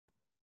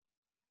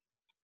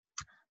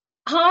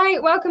Hi,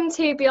 welcome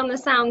to Beyond the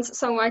Sounds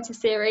Songwriter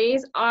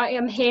Series. I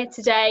am here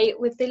today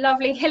with the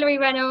lovely Hilary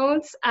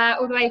Reynolds,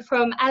 all the way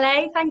from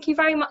LA. Thank you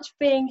very much for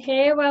being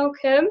here.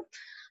 Welcome.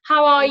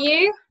 How are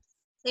you?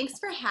 Thanks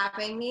for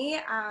having me.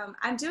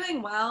 I'm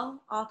doing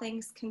well, all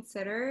things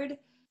considered.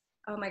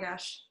 Oh my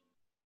gosh,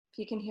 if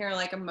you can hear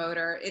like a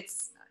motor,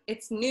 it's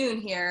noon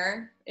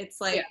here.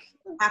 It's Yeah, like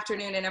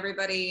afternoon, and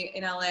everybody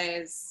in LA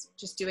is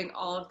just doing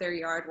all of their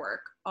yard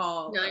work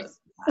all of nice.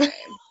 the time.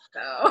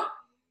 So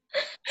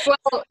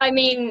Well, I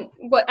mean,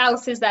 what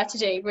else is there to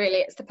do, really?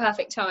 It's the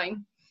perfect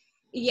time.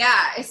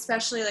 yeah,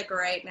 especially like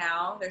right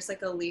now, there's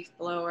like a leaf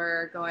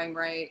blower going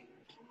right.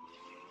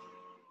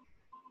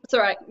 It's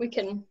all right. We'll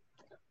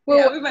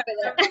Yeah, work we might.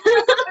 with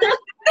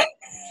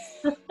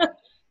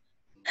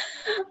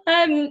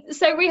it.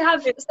 So we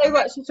have so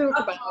much to talk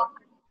about.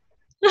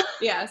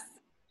 Yes.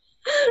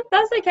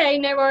 That's okay,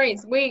 no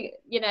worries. We've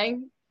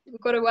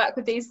got to work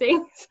with these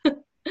things.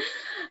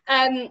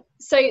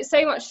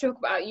 So much to talk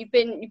about. You've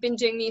been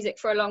doing music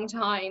for a long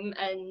time,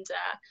 and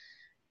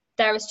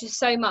there is just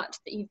so much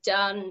that you've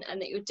done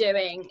and that you're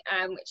doing,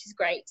 which is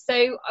great.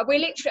 So I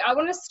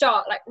want to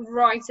start like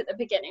right at the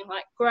beginning,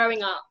 like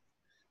growing up.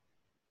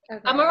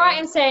 Am I right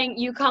Okay. in saying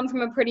you come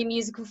from a pretty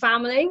musical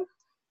family?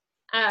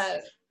 Uh,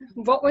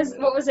 what was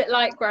it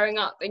like growing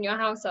up in your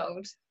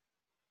household?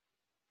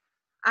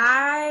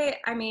 I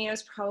mean, it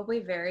was probably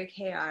very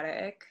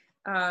chaotic.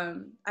 I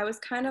was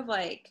kind of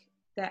like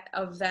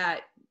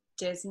that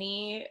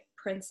Disney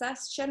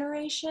princess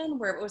generation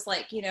where it was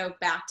like,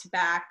 back to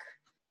back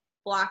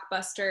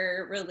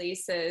blockbuster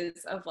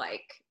releases of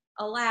like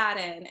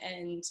Aladdin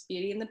and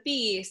Beauty and the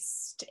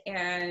Beast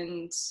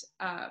and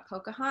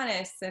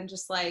Pocahontas and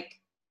just like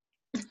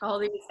all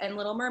these, and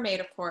Little Mermaid,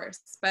 of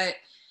course. But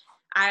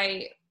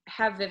I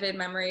have vivid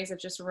memories of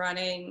just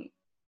running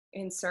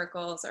in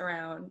circles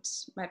around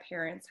my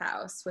parents'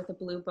 house with a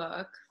blue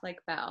book like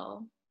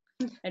Belle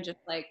and just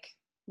like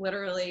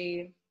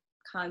literally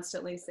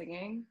constantly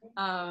singing.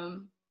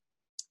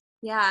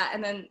 Yeah,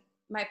 and then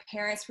my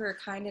parents were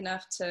kind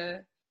enough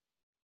to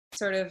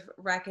sort of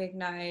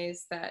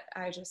recognize that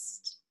I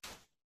just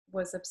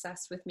was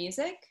obsessed with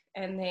music,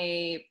 and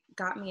they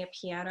got me a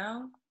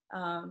piano.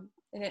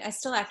 And I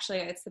still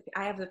actually,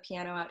 I have the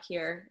piano out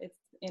here. It's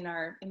in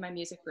my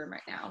music room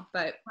right now.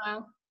 But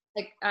Wow.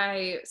 like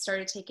I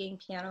started taking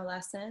piano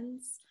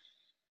lessons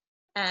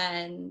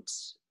and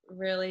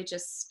really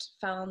just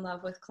fell in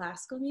love with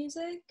classical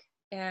music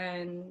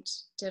and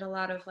did a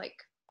lot of like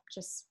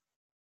just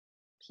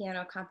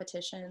piano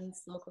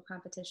competitions, local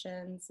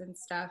competitions and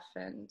stuff.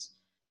 And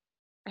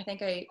I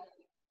think I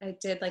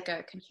did like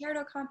a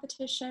concerto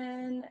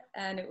competition,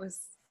 and it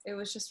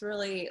was just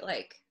really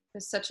like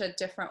it's such a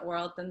different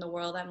world than the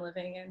world I'm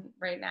living in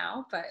right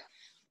now. But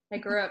I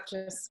grew up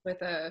just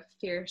with a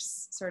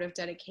fierce sort of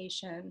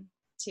dedication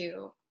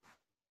to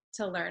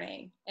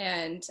learning.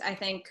 And I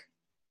think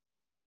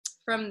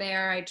from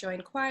there I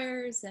joined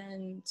choirs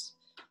and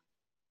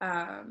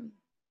um,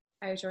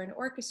 I joined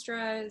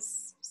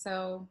orchestras.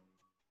 So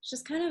it's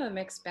just kind of a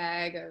mixed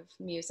bag of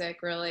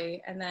music,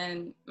 really. And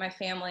then my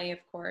family, of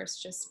course,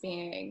 just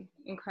being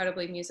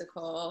incredibly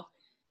musical,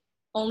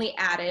 only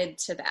added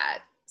to that.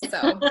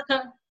 So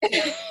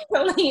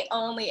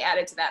only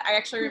added to that. I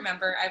actually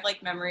remember I have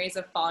like memories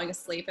of falling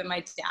asleep in my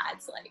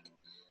dad's like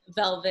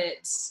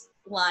velvet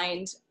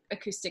lined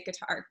acoustic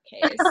guitar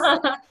case.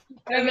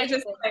 And I would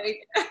just Amazing.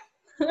 like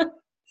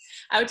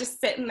I would just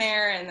sit in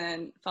there and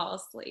then fall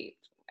asleep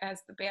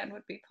as the band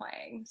would be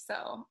playing.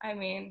 So I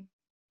mean,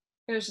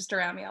 it was just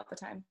around me all the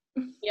time.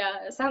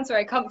 Yeah, it sounds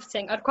very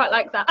comforting. I'd quite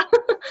like that.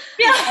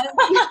 Yeah.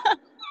 Um,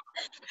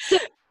 so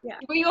Yeah.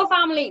 were your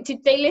family,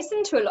 did they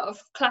listen to a lot of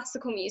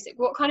classical music?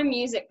 What kind of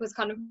music was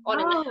kind of on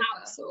in the Oh,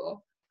 house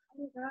or?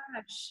 oh my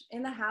gosh.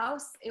 In the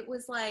house, it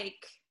was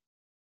like,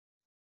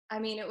 I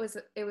mean, it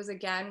was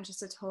again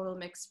just a total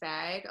mixed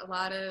bag. A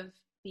lot of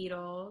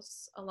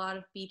Beatles, a lot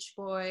of Beach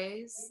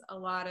Boys, a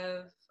lot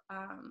of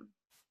um,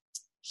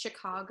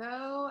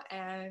 Chicago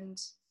and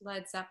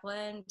Led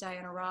Zeppelin,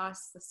 Diana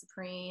Ross, The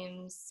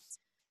Supremes,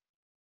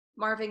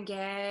 Marvin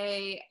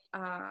Gaye.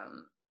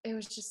 It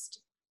was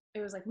just,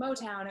 it was like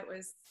Motown. It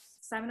was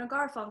Simon and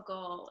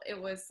Garfunkel. It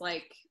was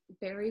like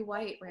Barry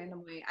White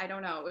randomly. I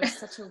don't know. It was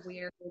such a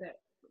weird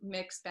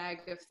mixed bag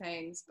of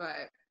things,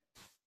 but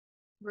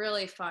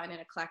really fun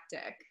and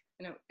eclectic,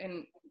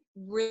 and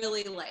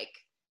really like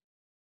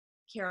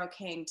Carole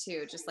King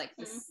too, just like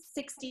the Mhm.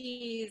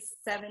 60s,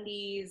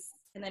 70s,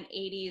 and then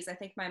 80s. I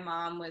think my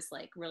mom was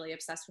like really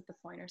obsessed with the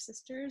Pointer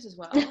Sisters as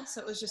well.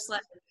 So it was just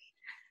like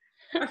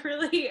a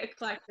really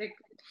eclectic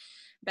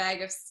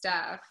bag of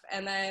stuff.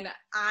 And then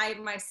I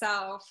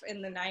myself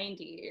in the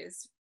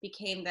 90s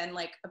became then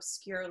like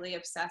obscurely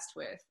obsessed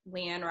with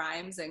Leanne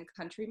Rhymes and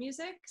country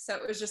music. So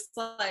it was just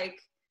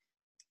like,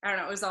 I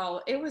don't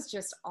know, it was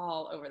just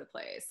all over the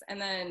place.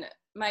 And then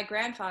my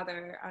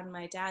grandfather on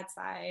my dad's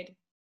side,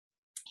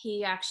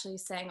 he actually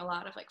sang a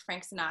lot of like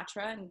Frank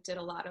Sinatra and did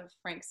a lot of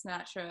Frank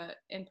Sinatra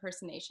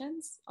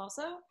impersonations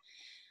also.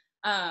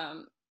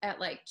 At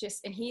like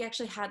just, and he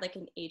actually had like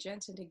an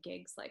agent into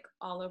gigs like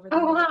all over the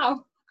Oh Midwest.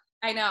 wow.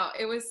 I know,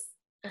 it was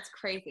It's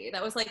crazy.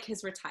 That was like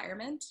his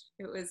retirement.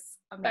 It was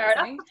Fair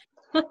amazing.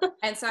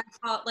 And so I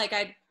felt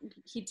like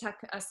he'd tuck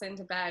us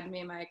into bed, me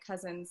and my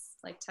cousins,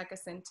 like tuck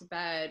us into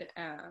bed,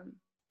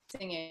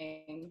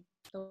 singing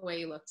The Way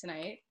You Look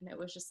Tonight. And it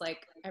was just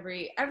like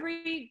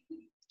every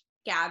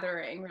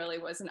gathering really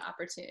was an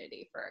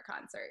opportunity for a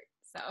concert.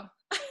 So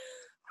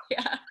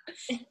yeah.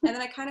 And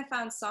then I kind of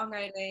found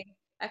songwriting.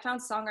 I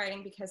found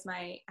songwriting because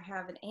I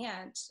have an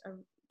aunt, a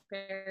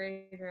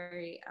very,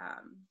 very,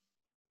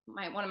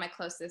 one of my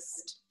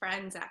closest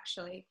friends,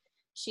 actually.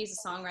 She's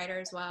a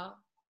songwriter as well.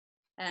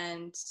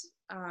 And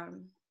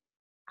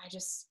I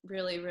just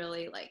really,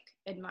 really like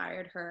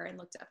admired her and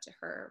looked up to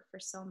her for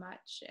so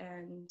much.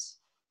 And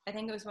I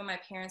think it was when my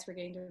parents were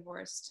getting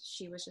divorced,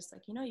 she was just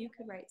like, you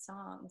could write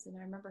songs. And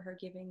I remember her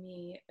giving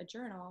me a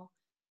journal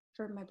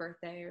for my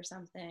birthday or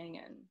something.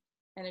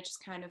 And it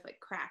just kind of like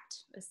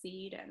cracked a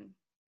seed and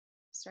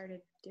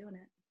started doing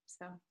it.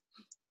 So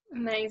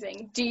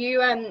amazing. Do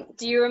you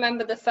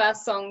remember the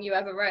first song you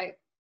ever wrote?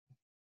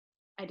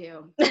 I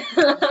do.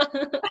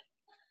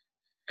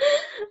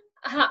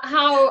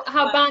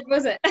 How bad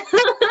was it?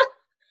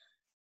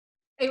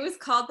 It was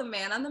called The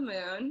Man on the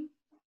Moon.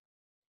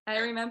 I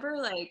remember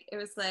it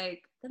was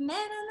like, the man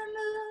on the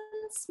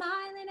moon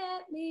smiling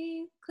at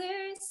me,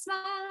 clearest smile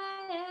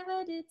I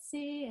ever did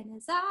see, and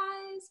his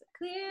eyes were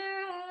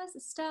clear as the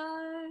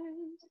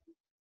stars.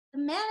 The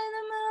man on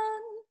the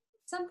moon,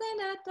 something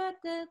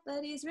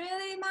but he's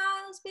really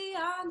miles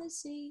beyond the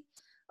sea.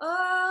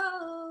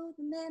 Oh,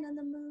 the man on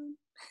the moon.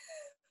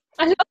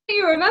 I love that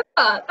you remember.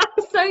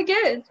 That's so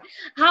good.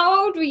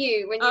 How old were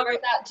you when you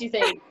wrote that, do you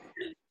think?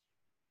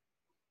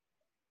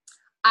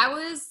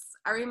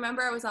 I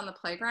remember I was on the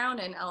playground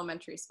in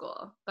elementary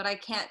school, but I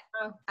can't,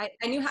 I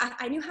knew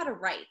how to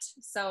write.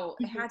 So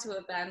it had to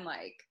have been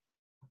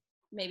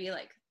maybe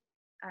I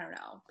don't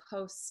know,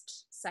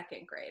 post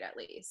second grade at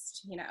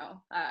least,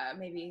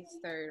 maybe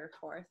third or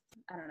fourth.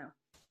 I don't know.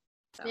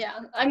 So. Yeah.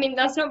 I mean,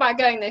 that's not bad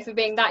going though for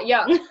being that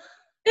young.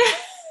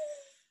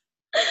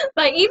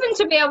 Even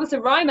to be able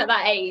to rhyme at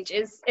that age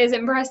is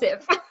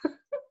impressive.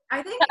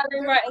 I think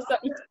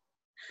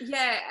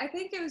yeah, I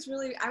think it was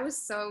really, I was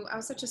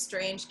such a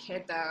strange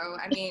kid though.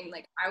 I mean,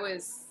 I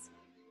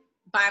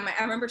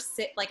remember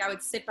I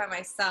would sit by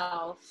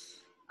myself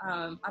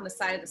on the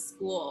side of the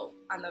school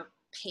on the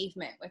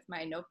pavement with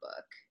my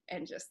notebook,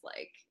 and just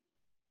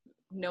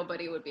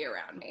nobody would be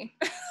around me.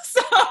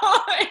 So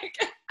I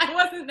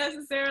wasn't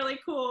necessarily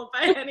cool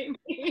by any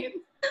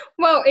means.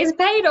 Well, it's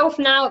paid off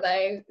now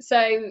though,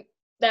 so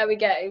there we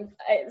go.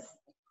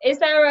 Is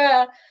there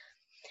a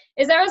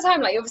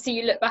time, obviously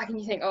you look back and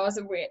you think, oh, it was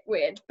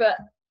weird, but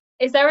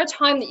is there a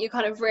time that you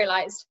kind of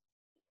realized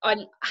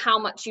how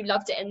much you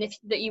loved it, and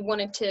that you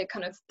wanted to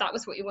that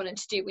was what you wanted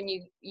to do when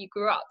you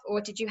grew up, or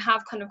did you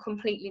have kind of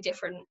completely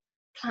different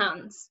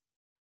plans?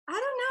 I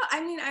don't know.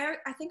 I mean,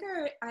 I think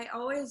I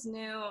always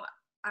knew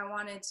I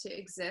wanted to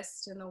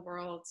exist in the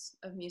world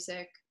of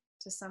music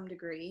to some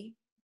degree.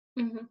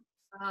 Mm-hmm.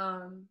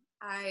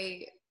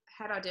 I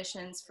had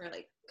auditions for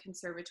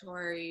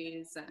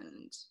conservatories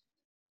and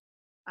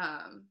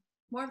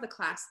more of the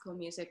classical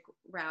music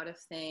route of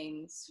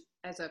things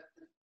as a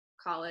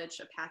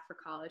path for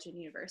college and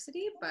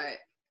university. But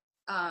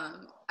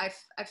I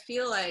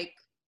feel like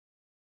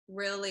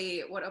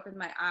really what opened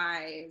my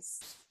eyes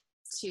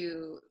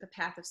to the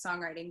path of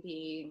songwriting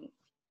being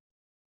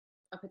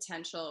a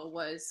potential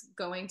was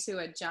going to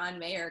a John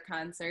Mayer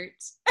concert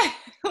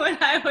when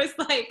I was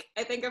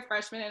I think a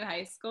freshman in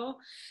high school.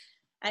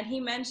 And he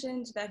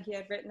mentioned that he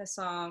had written the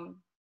song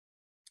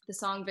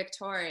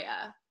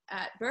Victoria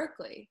at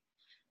Berklee.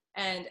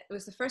 And it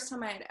was the first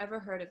time I had ever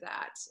heard of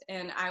that.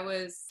 And I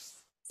was,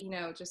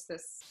 just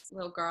this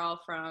little girl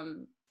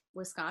from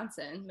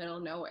Wisconsin, middle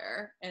of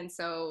nowhere. And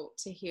so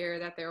to hear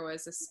that there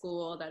was a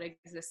school that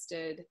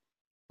existed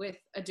with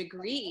a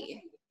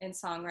degree in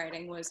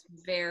songwriting was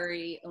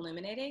very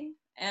illuminating.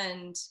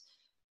 And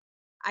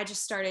I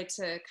just started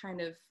to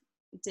kind of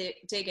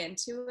dig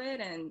into it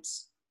and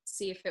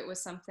see if it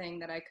was something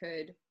that I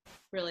could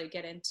really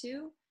get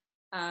into.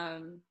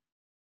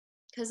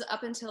 Because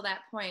up until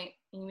that point,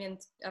 even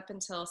up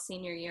until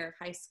senior year of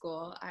high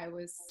school, I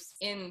was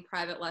in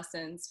private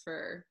lessons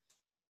for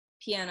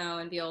piano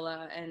and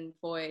viola and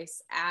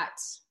voice at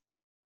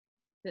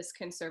this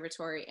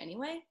conservatory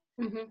anyway.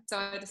 Mm-hmm. So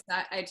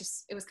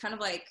it was kind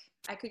of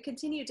I could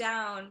continue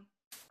down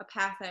a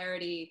path I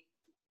already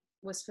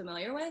was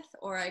familiar with,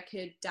 or I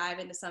could dive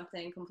into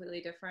something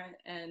completely different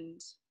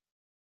and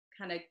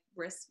kind of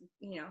risk,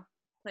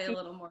 play a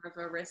little more of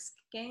a risk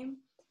game.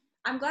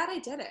 I'm glad I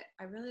did it.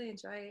 I really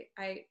enjoy it.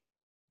 I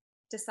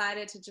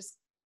decided to just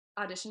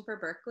audition for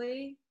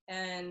Berklee,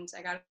 and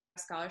I got a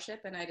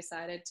scholarship, and I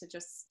decided to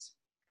just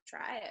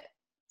try it.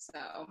 So,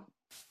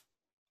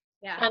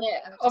 yeah. And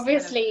it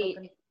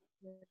obviously,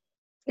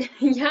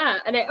 yeah,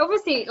 and it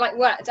obviously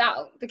worked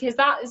out, because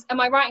that is, am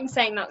I right in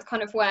saying that's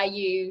kind of where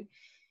you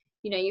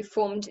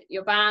formed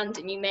your band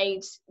and you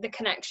made the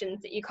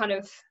connections that you kind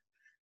of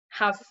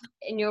have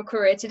in your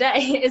career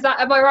today?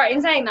 Am I right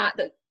in saying that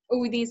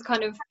all these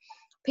kind of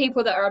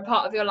people that are a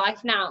part of your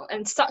life now,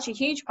 and such a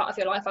huge part of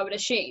your life, I would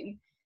assume,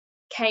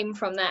 came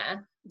from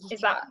there.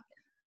 Is that?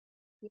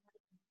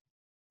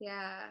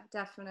 Yeah,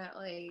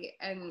 definitely.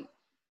 And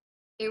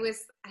it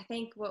was, I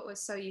think what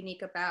was so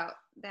unique about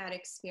that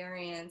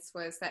experience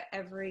was that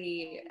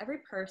every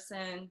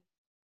person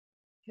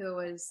who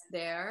was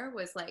there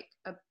was like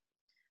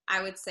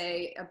I would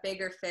say a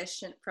bigger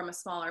fish from a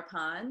smaller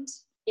pond.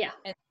 Yeah.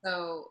 And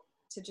so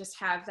to just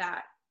have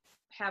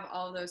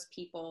all those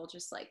people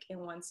just like in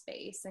one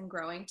space and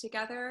growing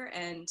together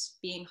and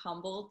being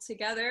humbled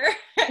together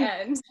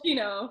and,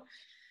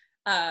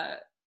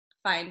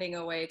 finding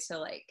a way to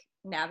like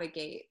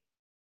navigate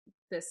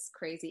this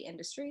crazy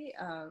industry.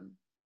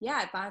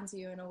 Yeah, it bonds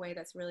you in a way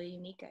that's really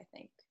unique, I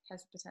think,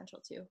 has the potential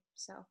to.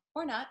 So,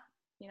 or not,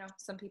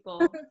 some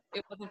people,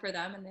 it wasn't for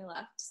them and they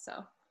left.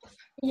 So,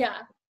 yeah.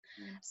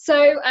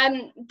 So,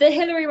 the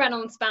Hilary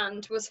Reynolds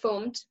Band was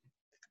formed,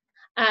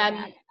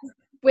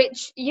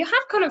 which you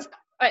had kind of,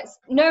 it's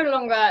no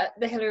longer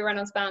the Hilary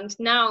Reynolds Band,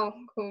 now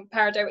called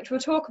Peridot, which we'll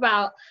talk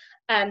about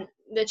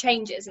the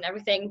changes and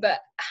everything.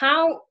 But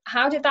how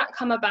did that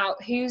come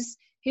about? Who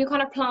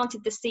kind of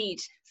planted the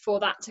seed for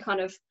that to kind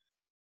of,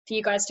 for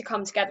you guys to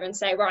come together and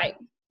say, right,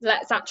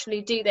 let's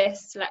actually do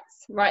this,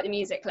 let's write the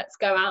music, let's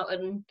go out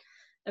and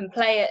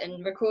play it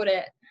and record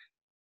it?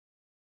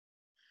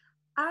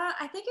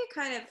 I think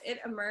it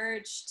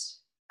emerged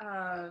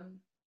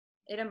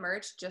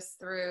just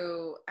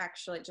through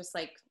actually just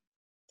like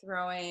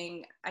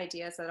throwing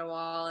ideas at a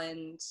wall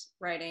and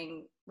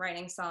writing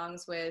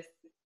songs with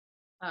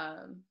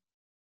my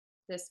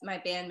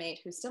bandmate,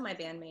 who's still my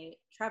bandmate,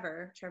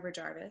 Trevor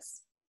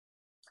Jarvis.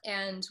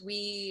 And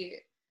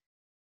we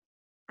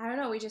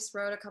just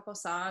wrote a couple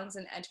songs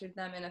and entered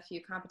them in a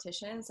few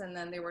competitions, and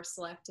then they were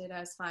selected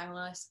as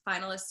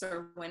finalists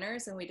or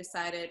winners, and we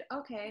decided,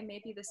 okay,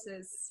 maybe this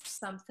is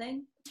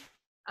something.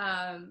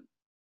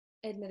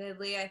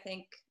 Admittedly, I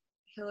think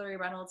Hilary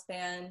Reynolds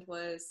Band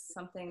was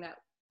something that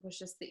was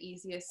just the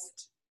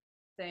easiest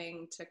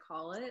thing to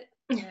call it.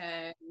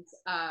 And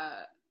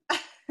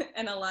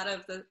and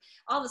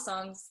all the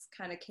songs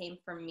kind of came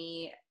from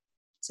me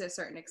to a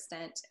certain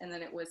extent, and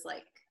then it was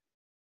like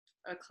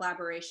a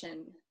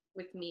collaboration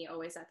with me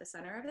always at the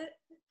center of it.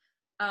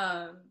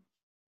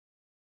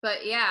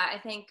 But yeah, I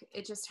think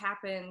it just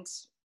happened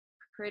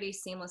pretty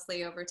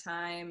seamlessly over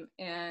time.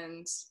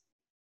 And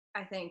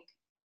I think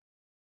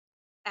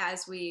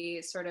as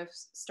we sort of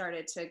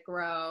started to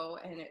grow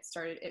and it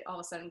all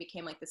of a sudden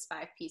became like this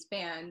 5-piece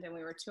band and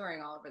we were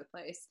touring all over the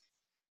place.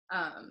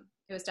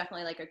 It was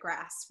definitely like a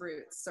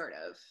grassroots sort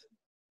of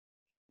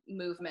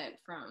movement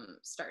from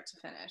start to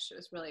finish. It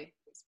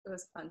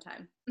was a fun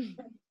time.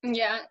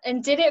 Yeah.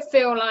 And did you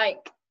feel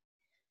like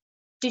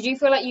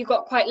you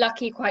got quite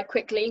lucky quite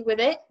quickly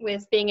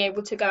with being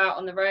able to go out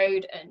on the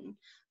road and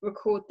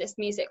record this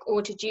music,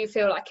 or did you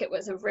feel like it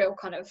was a real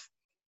kind of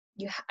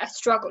a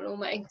struggle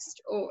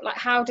almost, or like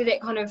how did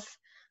it kind of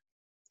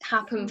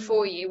happen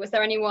for you? Was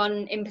there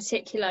anyone in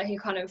particular who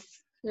kind of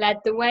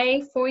led the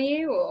way for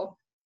you? Or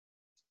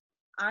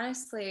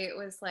honestly,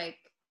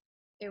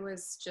 it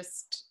was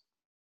just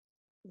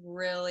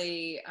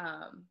really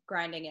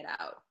grinding it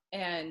out.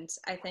 And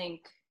I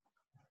think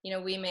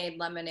we made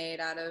lemonade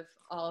out of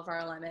all of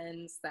our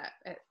lemons, that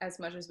as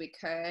much as we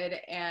could.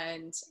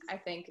 And I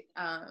think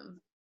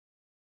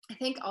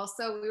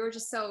also we were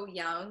just so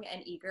young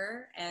and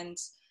eager, and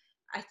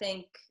I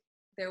think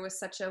there was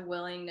such a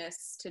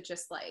willingness to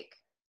just like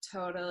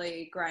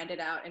totally grind it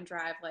out and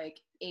drive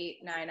like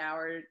 9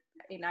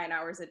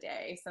 hours a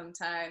day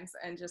sometimes,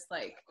 and just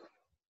like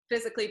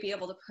physically be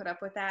able to put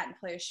up with that and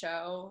play a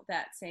show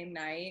that same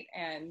night.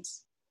 And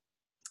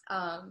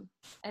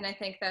I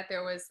think that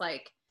there was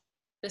like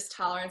this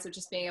tolerance of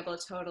just being able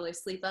to totally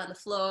sleep on the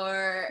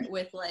floor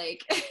with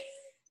like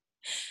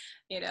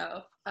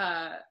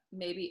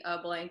maybe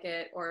a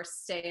blanket, or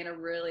stay in a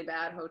really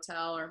bad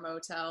hotel or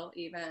motel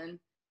even,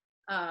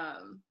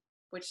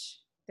 which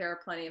there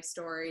are plenty of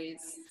stories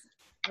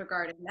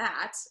regarding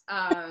that,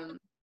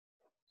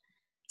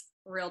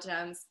 real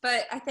gems.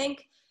 But I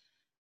think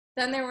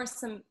then there were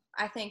some,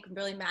 I think,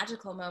 really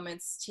magical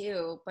moments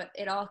too, but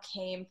it all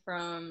came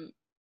from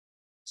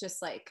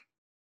just like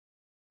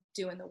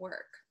doing the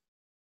work.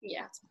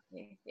 Yeah,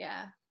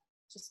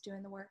 just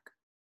doing the work.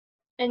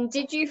 And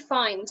did you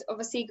find,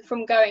 obviously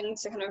from going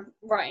to kind of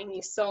writing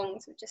these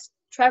songs with just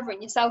Trevor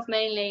and yourself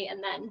mainly,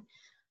 and then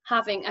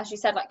having, as you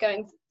said, like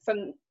going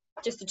from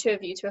just the two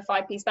of you to a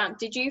 5-piece band,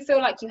 did you feel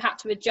like you had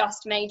to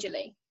adjust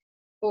majorly,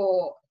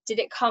 or did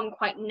it come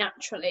quite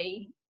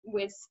naturally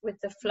with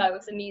the flow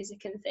of the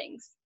music and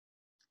things?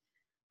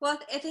 Well,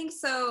 I think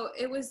so.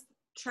 It was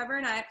Trevor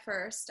and I at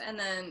first, and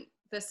then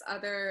this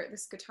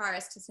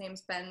guitarist, his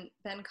name's Ben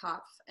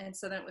Kopf, and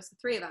so then it was the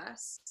three of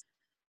us.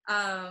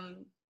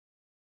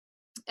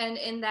 And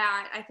in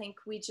that, I think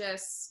we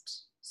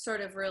just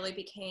sort of really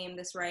became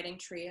this writing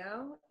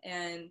trio,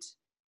 and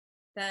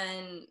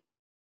then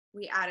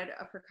we added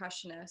a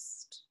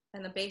percussionist,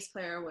 and the bass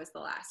player was the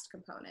last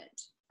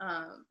component.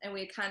 And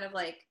we kind of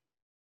like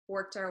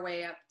worked our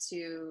way up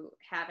to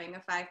having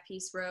a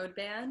 5-piece road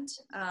band.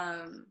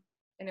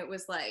 and it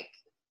was like,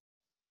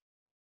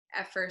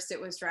 at first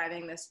it was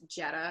driving this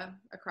Jetta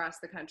across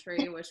the country,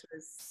 it was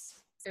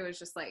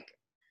just like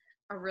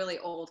a really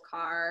old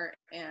car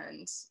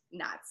and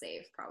not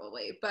safe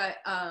probably. But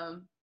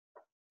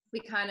we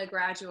kind of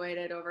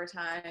graduated over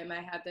time.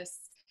 I had this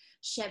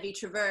Chevy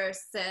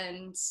Traverse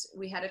and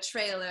we had a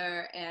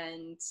trailer,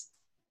 and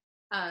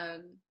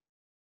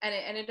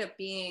it ended up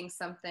being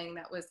something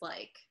that was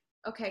like,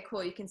 okay,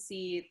 cool, you can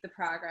see the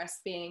progress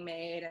being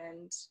made,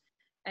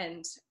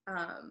 and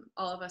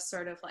all of us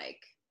sort of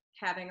like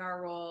having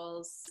our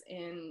roles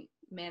in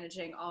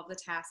managing all of the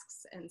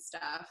tasks and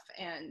stuff,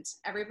 and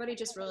everybody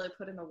just really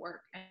put in the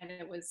work, and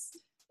it was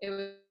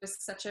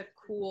such a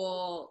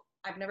cool,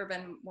 I've never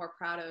been more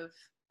proud of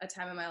a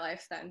time in my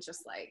life than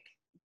just like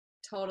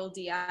total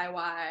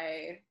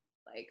DIY,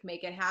 like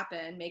make it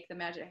happen, make the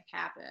magic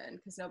happen,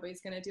 because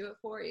nobody's gonna do it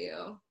for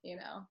you, you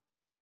know.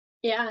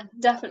 Yeah,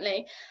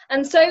 definitely.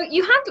 And so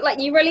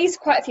you released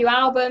quite a few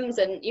albums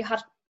and you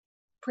had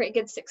pretty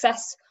good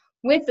success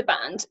with the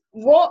band.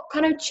 What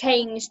kind of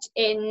changed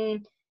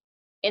in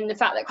the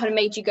fact that kind of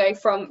made you go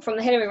from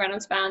the Hillary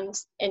Reynolds band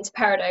into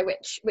Peridot,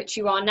 which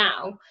you are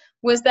now?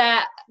 Was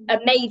there a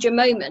major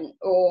moment,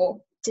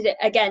 or did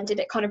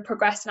it kind of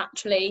progress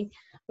naturally?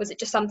 Was it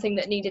just something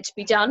that needed to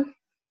be done?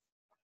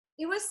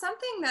 It was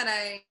something that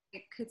I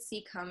could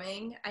see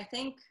coming. I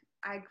think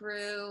I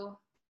grew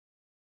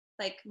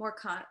like more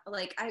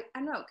I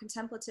don't know,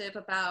 contemplative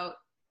about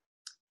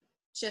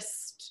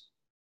just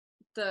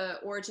the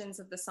origins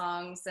of the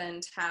songs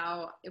and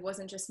how it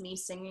wasn't just me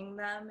singing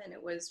them, and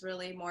it was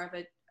really more of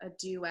a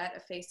duet, a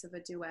face of a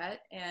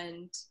duet,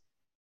 and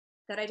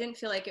that I didn't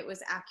feel like it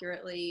was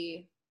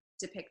accurately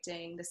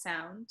depicting the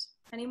sound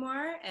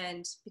anymore,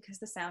 and because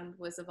the sound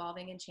was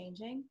evolving and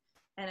changing,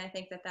 and I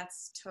think that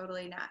that's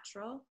totally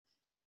natural.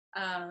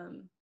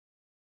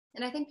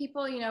 And I think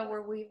people, you know,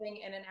 were weaving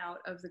in and out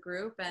of the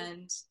group,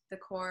 and the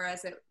core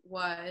as it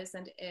was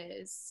and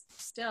is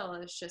still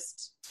is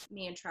just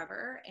me and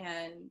Trevor.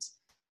 And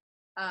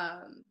I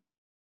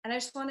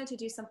just wanted to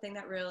do something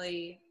that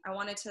really,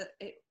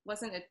 it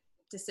wasn't a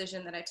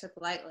decision that I took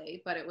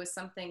lightly, but it was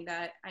something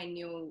that I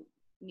knew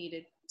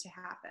needed to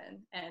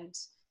happen. And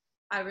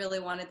I really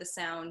wanted the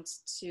sound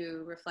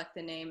to reflect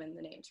the name and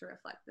the name to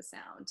reflect the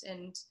sound.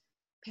 And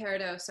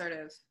Peridot sort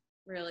of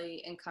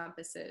really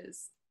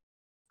encompasses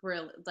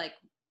like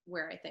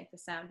where I think the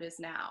sound is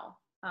now.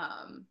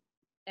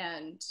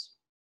 And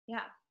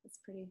yeah, that's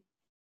pretty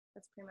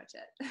much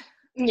it.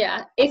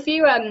 Yeah. If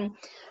you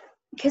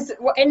because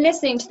in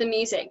listening to the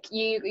music,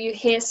 you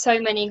hear so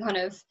many kind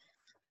of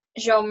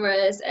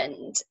genres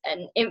and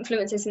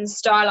influences and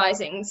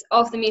stylizings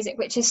of the music,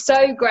 which is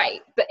so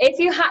great. But if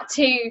you had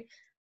to,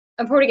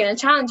 I'm probably going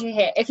to challenge you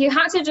here, if you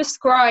had to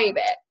describe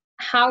it,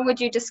 how would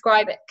you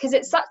describe it? Because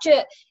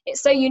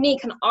it's so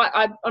unique, and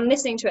I'm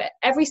listening to it,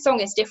 every song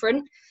is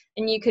different,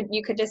 and you could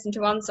listen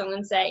to one song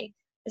and say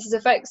this is a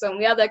folk song,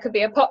 the other could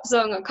be a pop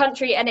song or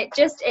country, and it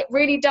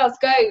really does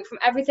go from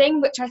everything,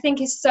 which I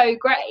think is so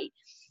great.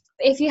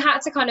 If you had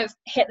to kind of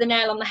hit the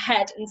nail on the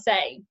head and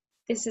say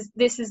this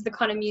is the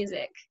kind of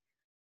music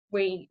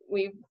we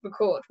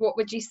record, what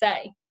would you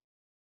say?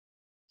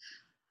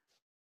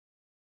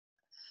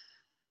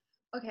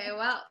 Okay,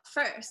 well,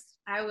 first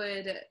I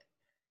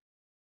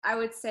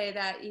would say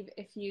that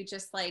if you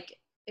just like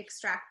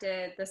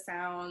extracted the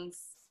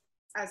sounds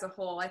as a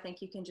whole, I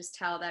think you can just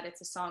tell that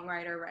it's a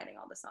songwriter writing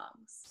all the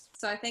songs.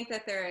 So I think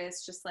that there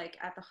is just like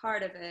at the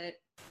heart of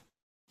it,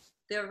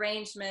 the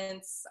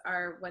arrangements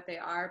are what they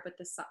are, but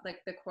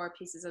the core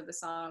pieces of the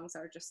songs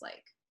are just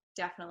like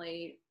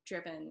definitely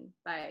driven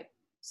by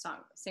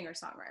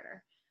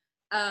singer-songwriter.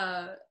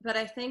 But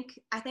I think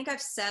I've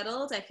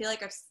settled. I feel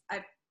like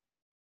I've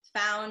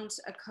found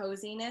a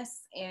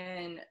coziness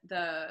in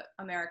the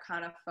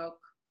Americana folk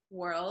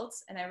world,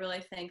 and I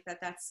really think that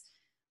that's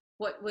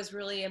what was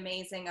really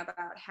amazing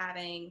about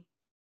having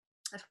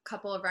a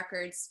couple of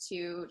records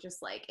to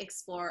just like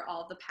explore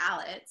all the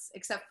palettes,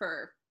 except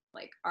for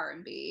like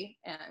R&B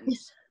and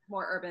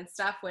more urban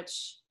stuff,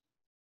 which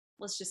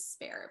let's just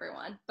spare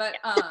everyone. But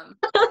no,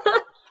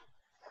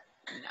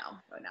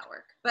 would not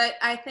work. But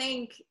I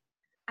think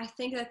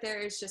that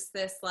there is just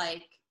this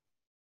like,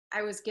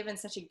 I was given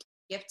such a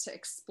gift to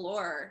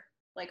explore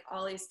like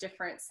all these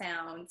different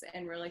sounds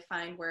and really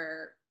find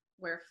where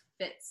it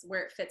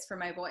fits for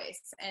my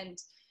voice.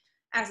 And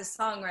as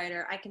a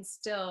songwriter, I can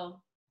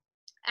still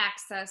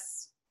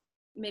access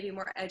maybe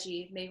more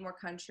edgy, maybe more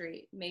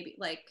country, maybe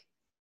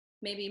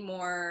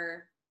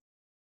more,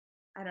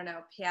 I don't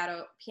know,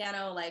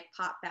 piano like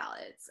pop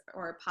ballads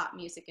or pop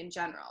music in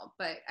general.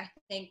 But I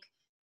think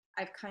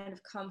I've kind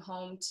of come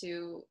home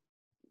to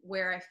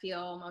where I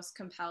feel most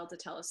compelled to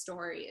tell a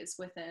story is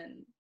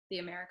within the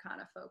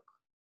Americana folk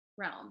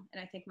realm.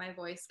 And I think my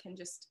voice can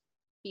just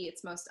be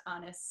its most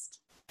honest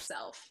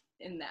self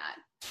in that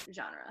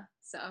genre.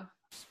 So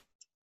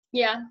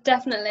yeah,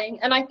 definitely.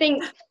 And I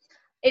think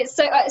it's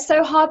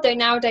so hard though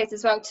nowadays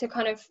as well to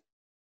kind of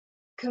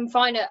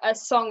confine a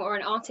song or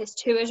an artist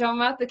to a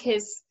genre,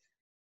 because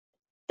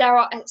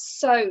it's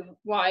so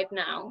wide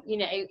now, you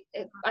know.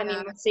 I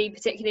mean, we see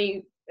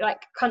particularly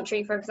like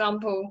country, for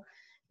example,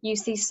 you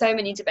see so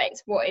many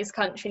debates. What is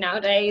country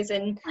nowadays?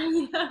 And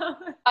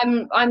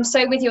I'm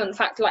so with you on the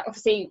fact, like,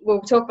 obviously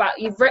we'll talk about,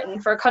 you've written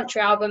for a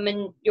country album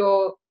and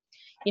you're,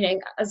 you know,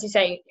 as you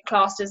say,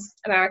 classed as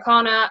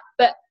Americana,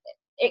 but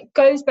it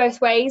goes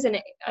both ways. And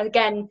it,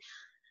 again,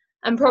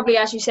 and probably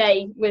as you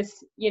say, with,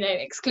 you know,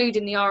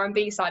 excluding the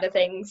R&B side of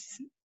things,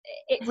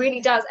 it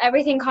really does,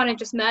 everything kind of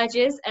just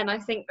merges, and I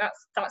think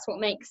that's what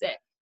makes it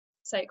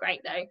so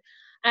great though.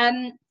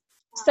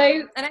 So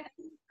and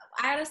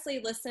I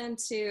honestly listened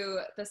to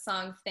the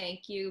song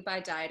Thank You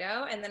by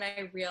Dido, and then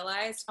I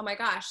realized, oh my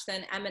gosh,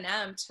 then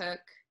Eminem took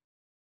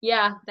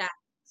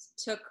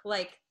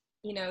like,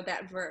 you know,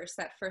 that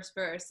first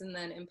verse, and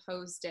then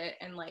imposed it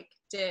and like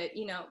did,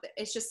 you know,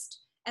 it's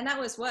just, and that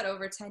was what,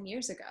 over 10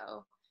 years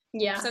ago.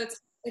 Yeah. So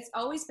it's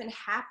always been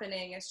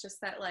happening. It's just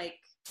that, like,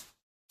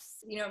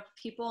 you know,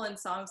 people and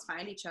songs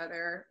find each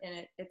other,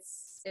 and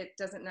it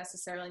doesn't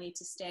necessarily need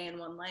to stay in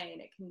one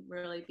lane. It can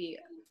really be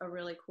a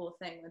really cool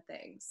thing when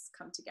things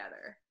come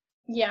together.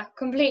 Yeah,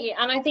 completely.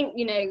 And I think,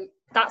 you know,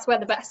 that's where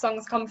the best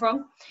songs come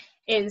from,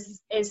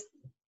 is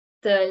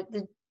the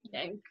you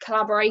know,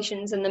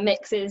 collaborations and the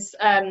mixes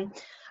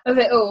of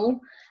it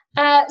all.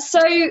 So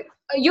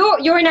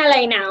you're in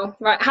LA now,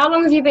 right? How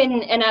long have you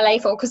been in LA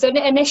for? Because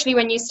initially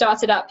when you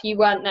started up, you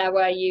weren't there,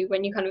 were you,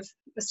 when you kind of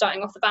were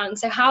starting off the band?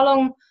 So how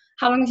long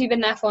have you been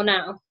there for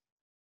now?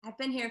 I've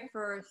been here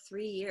for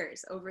 3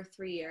 years, over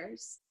 3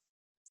 years.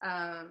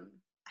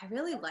 I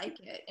really like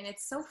it. And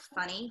it's so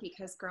funny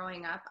because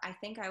growing up, I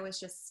think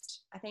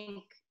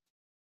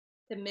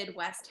the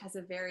Midwest has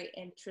a very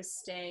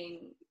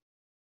interesting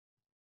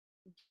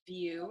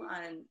view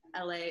on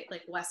LA,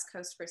 like West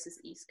Coast versus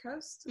East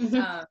Coast.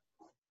 Mm-hmm.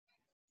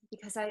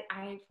 Because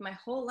I my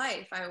whole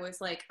life I was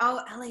like,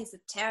 oh, LA is a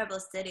terrible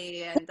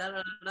city and da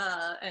da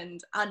da,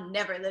 and I'll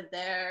never live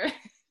there.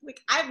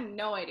 Like, I have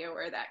no idea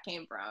where that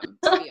came from,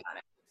 to be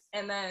honest.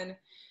 And then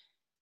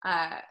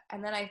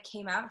I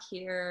came out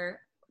here.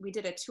 We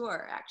did a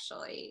tour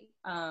actually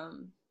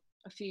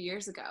a few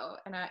years ago,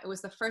 and it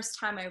was the first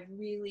time I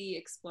really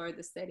explored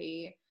the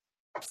city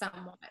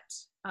somewhat,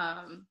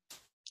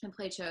 and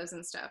played shows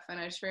and stuff.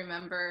 And I just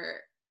remember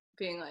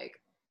being like,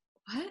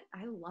 what?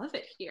 I love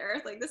it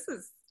here. Like, this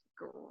is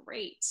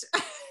great.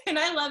 And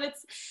I love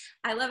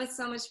it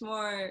so much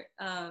more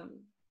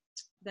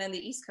than the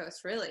East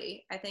Coast,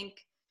 really. I think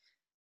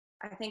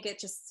it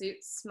just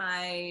suits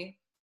my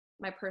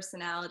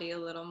personality a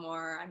little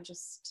more. I'm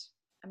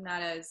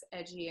not as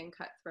edgy and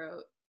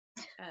cutthroat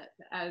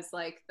as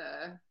like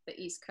the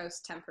East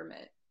Coast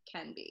temperament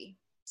can be.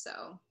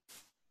 So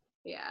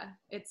yeah,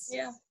 it's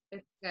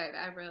good.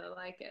 I really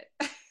like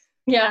it.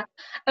 Yeah.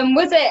 And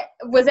was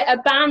it a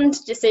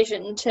band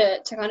decision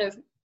to kind of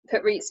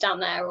put roots down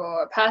there,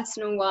 or a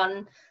personal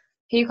one?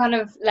 Who kind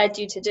of led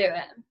you to do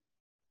it?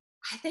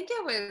 I think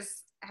it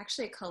was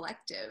actually a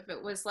collective.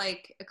 It was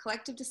like a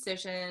collective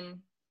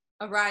decision.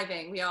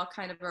 We all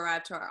kind of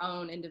arrived to our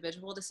own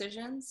individual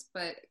decisions,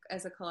 but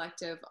as a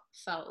collective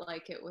felt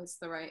like it was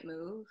the right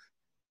move.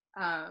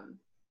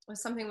 It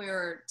was something we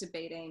were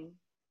debating.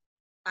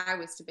 I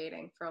was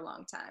debating for a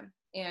long time,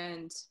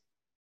 and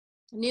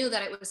knew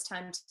that it was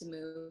time to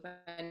move.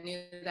 I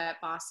knew that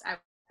I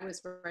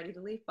was ready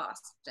to leave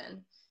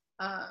Boston.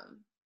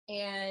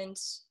 And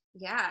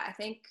yeah, I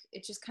think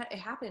it just it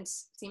happened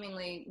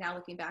seemingly, now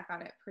looking back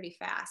on it, pretty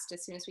fast.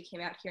 As soon as we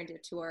came out here and did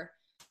a tour,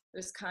 it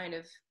was kind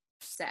of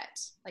set.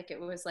 Like, it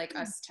was like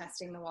us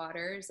testing the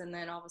waters, and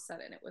then all of a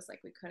sudden it was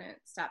like we couldn't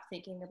stop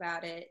thinking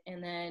about it.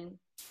 And then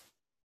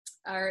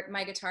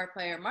my guitar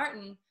player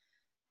Martin,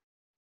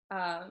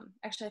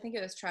 actually I think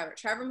it was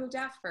Trevor moved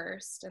out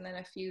first, and then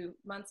a few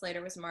months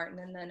later was Martin,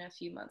 and then a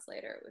few months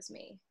later it was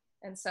me.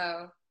 And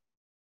so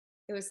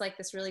it was like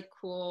this really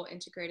cool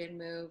integrated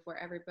move where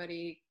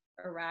everybody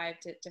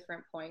arrived at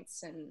different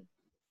points, and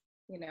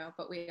you know,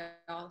 but we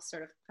all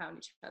sort of found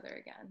each other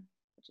again,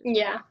 which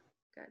is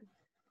good.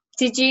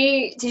 Did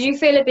you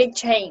feel a big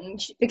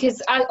change?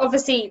 Because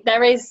obviously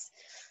there is,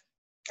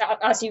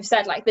 as you've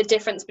said, like the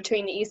difference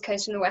between the East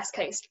Coast and the West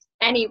Coast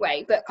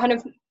anyway, but kind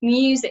of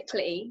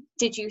musically,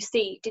 did you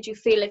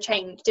feel a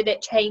change? Did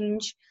it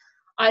change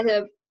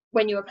either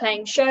when you were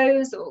playing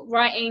shows or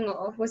writing,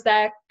 or was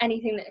there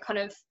anything that kind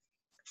of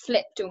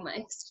flipped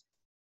almost?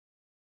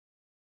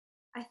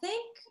 I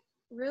think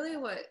really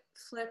what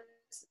flipped,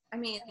 I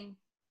mean,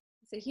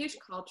 it's a huge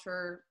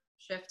culture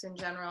shift in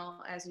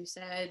general, as you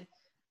said,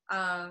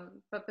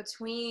 but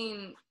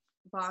between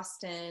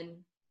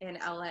Boston and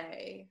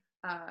LA,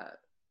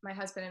 my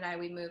husband and I,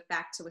 we moved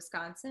back to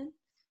Wisconsin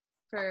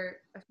for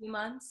a few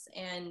months,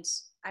 and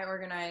I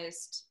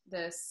organized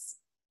this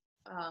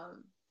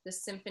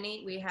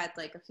symphony. We had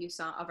like a few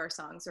of our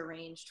songs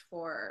arranged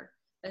for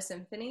a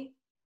symphony.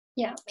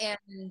 Yeah.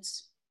 And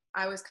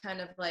I was kind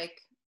of like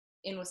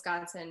in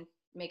Wisconsin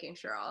making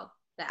sure all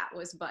that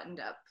was buttoned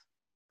up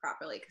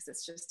properly, because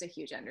it's just a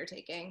huge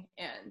undertaking.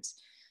 And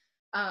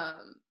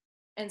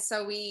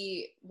so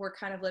we were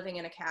kind of living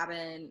in a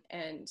cabin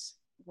and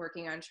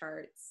working on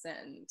charts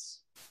and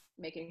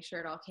making sure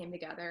it all came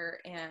together.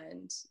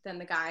 And then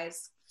the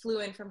guys flew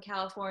in from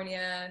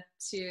California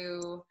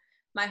to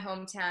my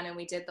hometown, and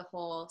we did the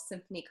whole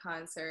symphony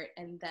concert.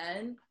 And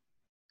then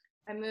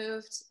I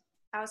moved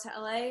out to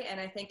LA, and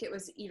I think it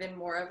was even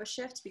more of a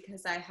shift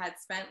because I had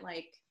spent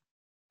like,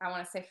 I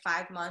want to say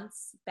 5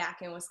 months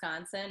back in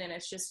Wisconsin, and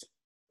it's just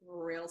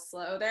real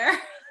slow there.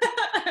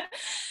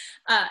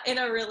 In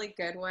a really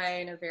good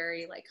way, in a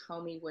very like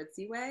homey,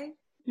 woodsy way.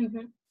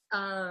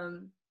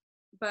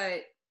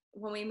 But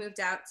when we moved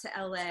out to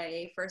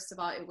LA, first of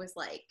all, it was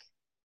like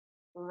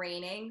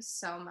raining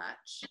so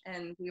much,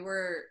 and we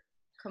were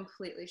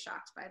completely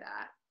shocked by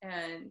that.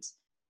 And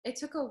it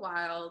took a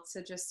while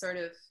to just sort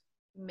of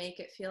make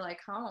it feel like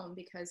home,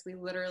 because we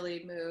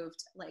literally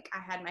moved, like I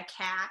had my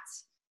cat,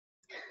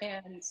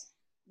 and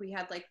we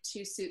had like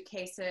 2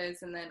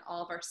 suitcases, and then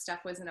all of our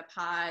stuff was in a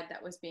pod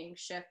that was being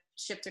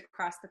shipped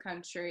across the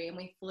country. And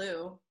we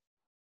flew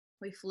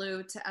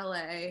to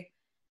LA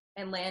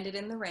and landed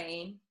in the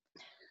rain.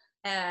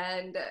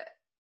 And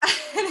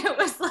it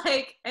was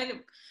like,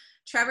 and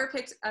Trevor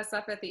picked us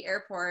up at the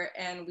airport,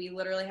 and we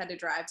literally had to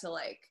drive to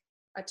like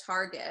a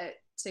Target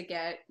to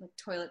get like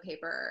toilet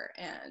paper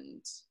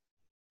and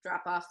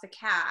drop off the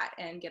cat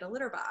and get a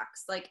litter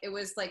box. Like, it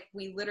was like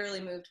we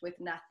literally moved with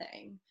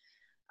nothing.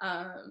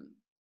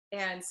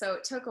 And so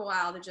it took a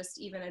while to just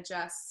even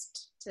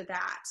adjust to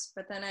that.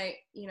 But then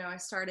I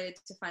started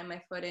to find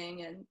my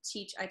footing and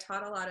teach. I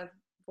taught a lot of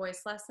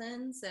voice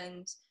lessons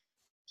and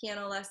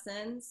piano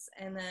lessons,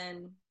 and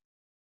then,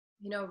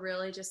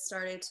 really just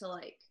started to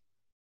like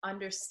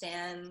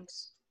understand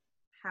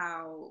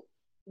how,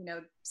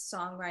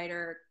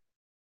 songwriter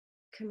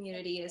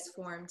community is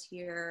formed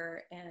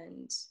here.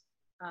 And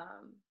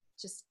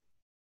just,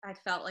 I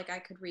felt like I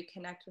could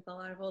reconnect with a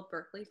lot of old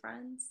Berklee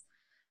friends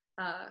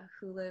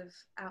who live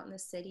out in the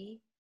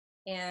city.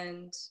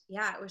 And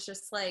yeah, it was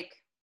just like,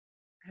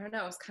 I don't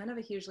know, it was kind of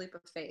a huge leap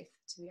of faith,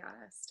 to be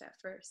honest, at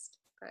first,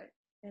 but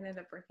it ended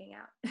up working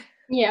out.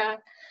 Yeah,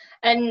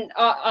 and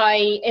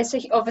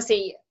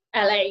obviously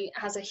LA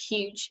has a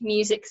huge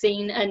music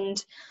scene,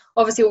 and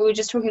obviously what we were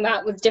just talking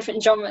about with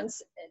different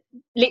genres.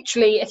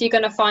 Literally, if you're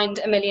going to find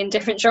a million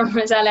different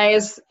genres, LA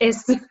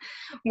is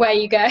where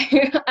you go.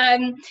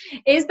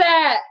 Is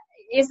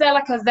there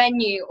like a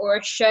venue or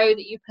a show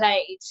that you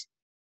played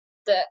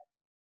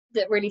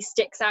that really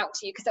sticks out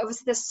to you? Because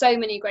obviously there's so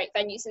many great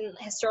venues and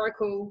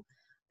historical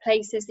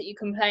places that you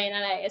can play in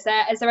LA. Is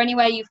there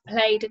anywhere you've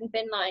played and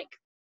been like,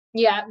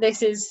 yeah,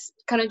 this is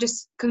kind of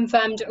just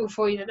confirmed it all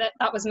for you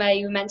that was where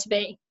you were meant to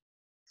be?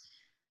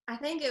 I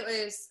think it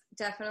was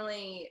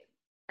definitely,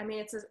 I mean,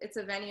 it's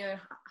a venue in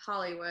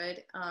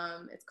Hollywood.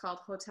 It's called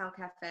Hotel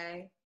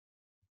Cafe,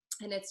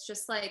 and it's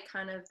just like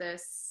kind of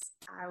this,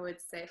 I would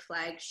say,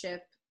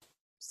 flagship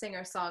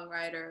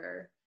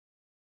singer-songwriter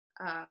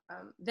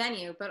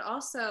venue, but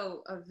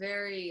also a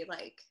very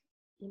like,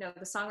 the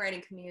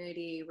songwriting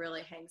community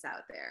really hangs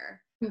out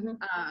there.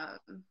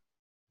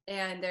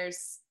 And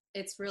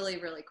it's really,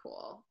 really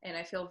cool. And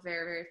I feel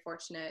very, very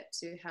fortunate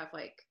to have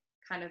like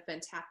kind of been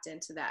tapped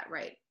into that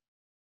right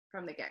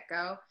from the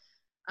get-go.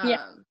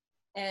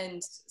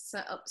 And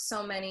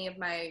so many of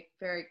my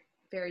very,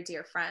 very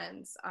dear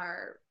friends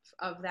are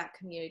of that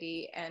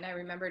community. And I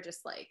remember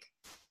just like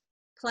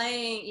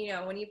playing,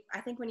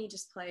 I think when you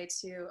just play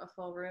to a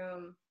full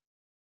room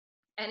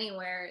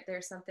anywhere,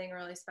 there's something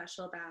really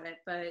special about it.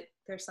 But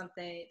there was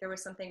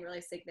something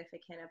really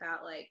significant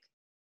about like,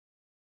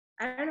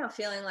 I don't know,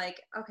 feeling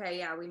like, okay,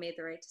 yeah, we made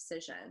the right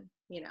decision.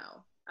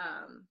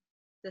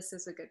 This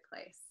is a good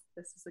place.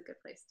 This is a good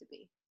place to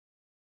be.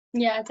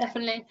 Yeah,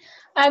 definitely.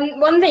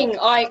 One thing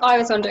I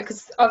always wonder,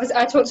 because obviously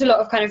I talk to a lot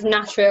of kind of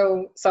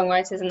Nashville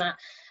songwriters and that,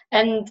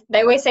 and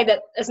they always say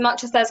that as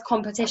much as there's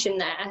competition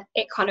there,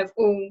 it kind of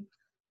all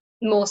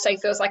more so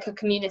feels like a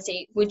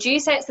community. Would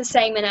you say it's the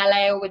same in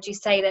LA, or would you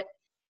say that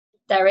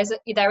there is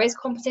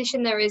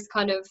competition, there is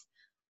kind of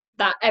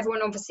that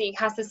everyone obviously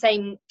has the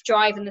same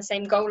drive and the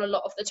same goal a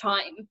lot of the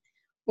time?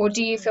 Or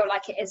do you feel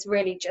like it is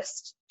really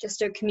just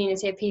a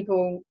community of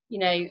people,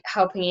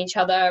 helping each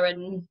other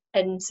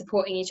and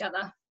supporting each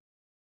other?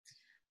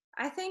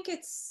 I think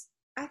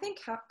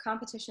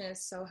competition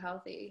is so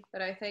healthy,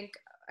 but I think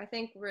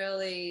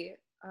really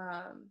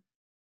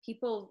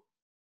people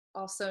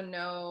also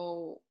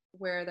know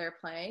where they're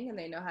playing, and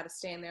they know how to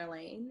stay in their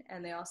lane,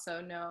 and they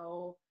also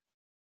know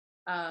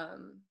I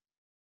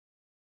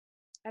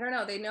don't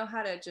know, they know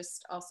how to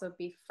just also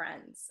be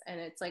friends, and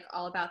it's like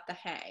all about the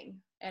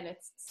hang. And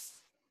it's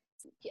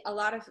a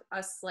lot of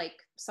us like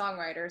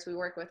songwriters, we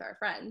work with our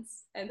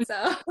friends, and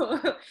so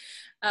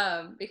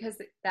because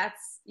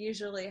that's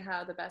usually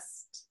how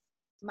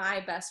my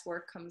best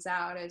work comes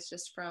out, is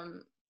just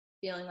from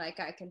feeling like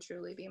I can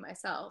truly be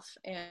myself.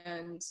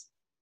 And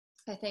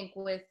I think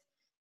with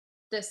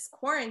this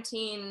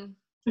quarantine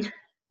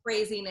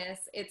craziness,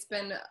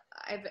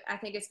 I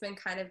think it's been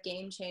kind of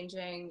game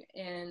changing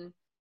in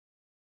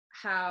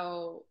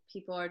how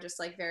people are just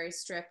like very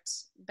stripped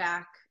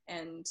back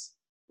and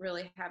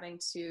really having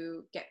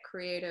to get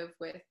creative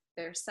with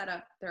their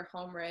setup, their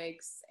home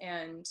rigs.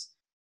 And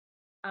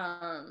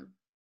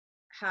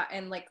how,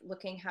 and like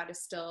looking how to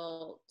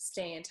still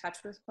stay in touch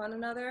with one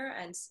another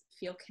and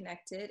feel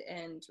connected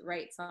and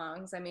write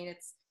songs. I mean,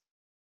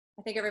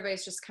 I think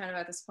everybody's just kind of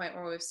at this point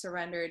where we've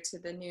surrendered to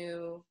the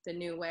new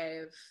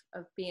way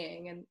of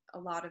being, and a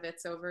lot of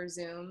it's over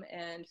Zoom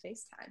and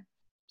FaceTime.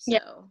 So yeah.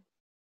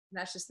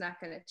 That's just not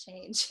going to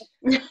change.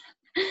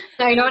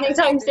 No, not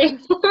anytime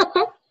soon.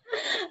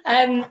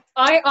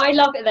 I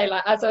love it though.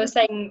 Like, as I was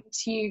saying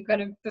to you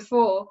kind of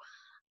before,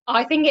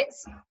 I think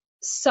it's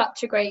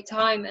such a great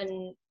time,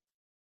 and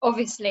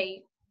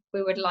obviously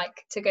we would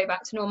like to go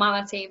back to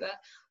normality, but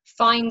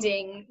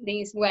finding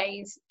these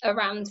ways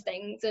around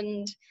things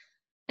and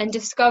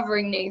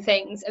discovering new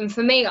things. And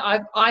for me,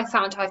 I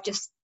found I've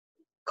just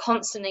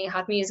constantly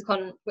had music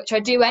on, which I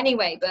do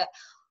anyway, but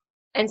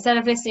instead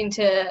of listening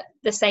to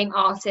the same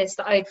artist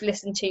that I've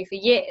listened to for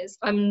years,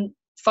 I'm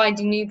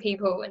finding new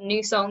people and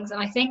new songs.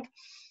 And I think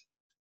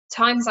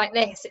times like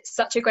this, it's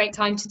such a great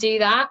time to do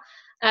that.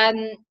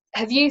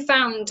 Have you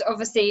found,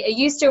 obviously, are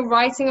you still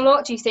writing a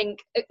lot? Do you think,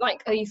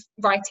 like, are you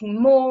writing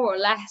more or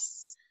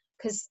less?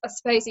 Because I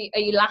suppose, are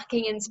you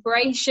lacking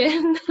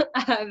inspiration,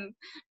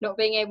 not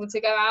being able to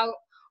go out?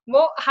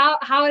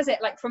 How is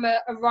it, like, from a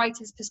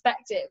writer's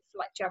perspective?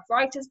 Like, do you have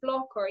writer's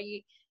block, or are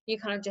you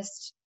kind of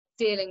just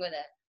dealing with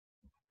it?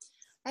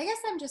 I guess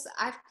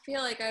I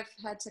feel like I've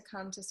had to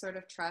come to sort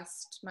of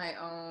trust my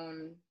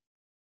own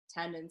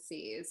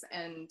tendencies,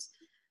 and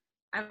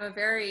I'm a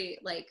very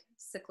like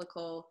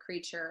cyclical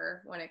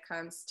creature when it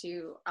comes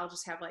to, I'll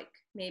just have like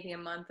maybe a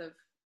month of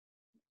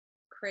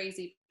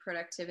crazy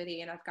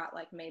productivity and I've got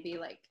like maybe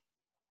like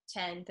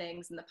 10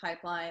 things in the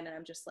pipeline and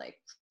I'm just like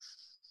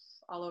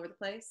all over the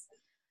place.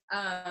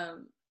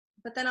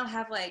 But then I'll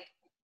have like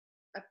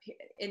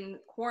in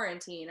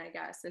quarantine, I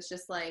guess, it's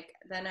just like,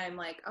 then I'm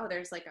like, oh,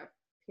 there's like a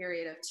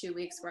period of 2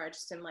 weeks where I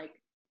just am like,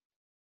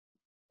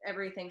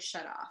 everything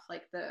shut off.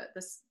 Like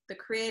the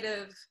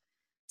creative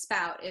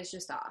spout is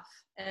just off.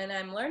 And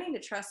I'm learning to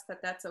trust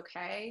that that's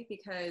okay,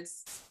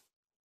 because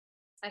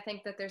I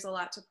think that there's a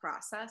lot to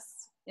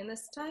process in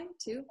this time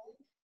too.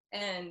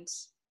 And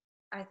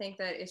I think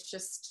that it's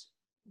just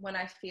when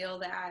I feel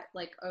that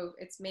like, oh,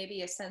 it's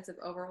maybe a sense of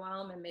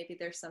overwhelm and maybe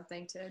there's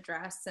something to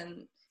address,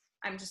 and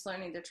I'm just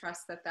learning to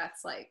trust that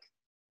that's like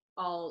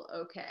all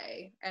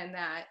okay, and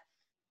that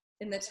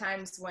in the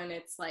times when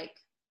it's like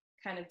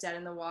kind of dead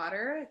in the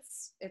water,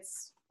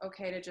 it's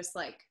okay to just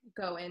like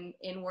go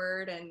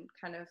inward and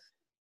kind of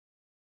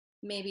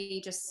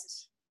maybe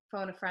just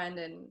phone a friend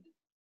and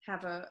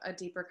have a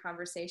deeper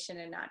conversation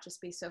and not just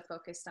be so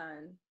focused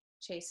on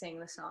chasing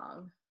the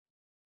song.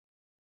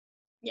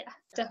 Yeah,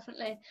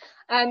 definitely.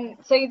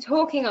 So you're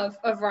talking of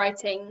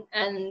writing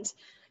and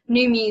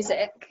new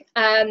music.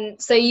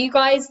 So you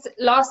guys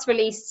last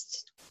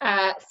released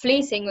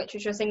Fleeting, which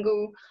was your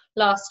single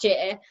last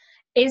year.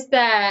 Is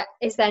there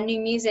new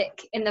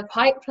music in the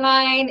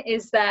pipeline?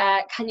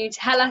 Can you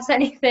tell us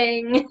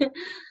anything?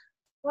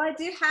 Well,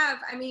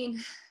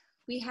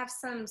 we have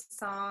some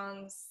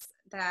songs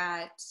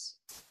that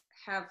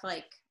have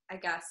like, I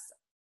guess,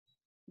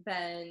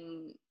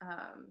 been,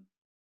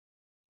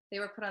 they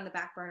were put on the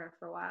back burner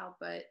for a while,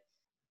 but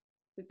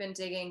we've been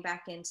digging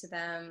back into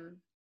them.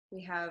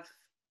 We have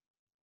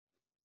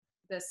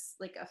this,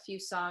 like a few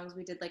songs.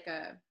 We did like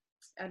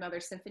another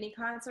symphony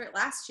concert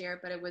last year,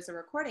 but it was a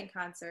recording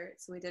concert,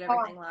 so we did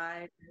everything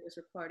live and it was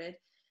recorded.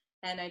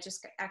 And I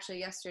just actually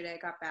yesterday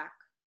got back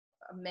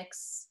a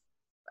mix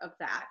of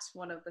that,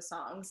 one of the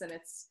songs, and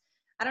it's,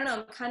 I don't know,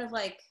 I'm kind of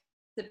like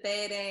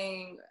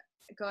debating,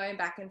 going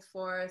back and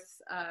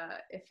forth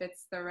if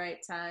it's the right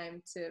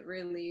time to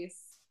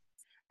release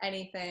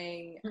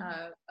anything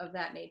of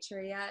that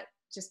nature yet,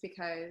 just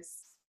because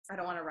I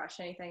don't want to rush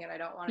anything and I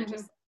don't want to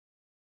just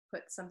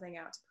put something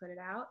out to put it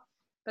out.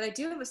 But I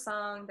do have a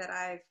song that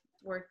I've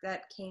worked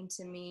that came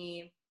to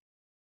me,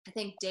 I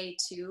think, day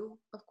 2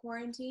 of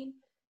quarantine.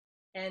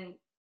 And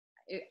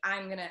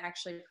I'm going to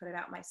actually put it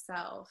out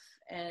myself.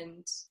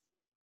 And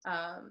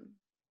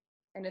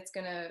it's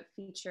going to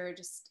feature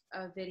just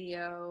a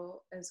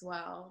video as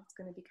well. It's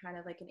going to be kind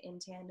of like an in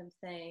tandem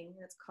thing.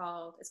 It's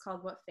called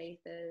What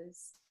Faith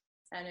Is.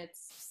 And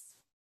it's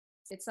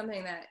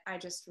something that I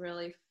just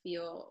really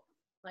feel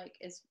like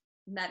is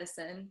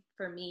medicine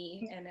for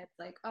me, and it's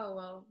like, oh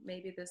well,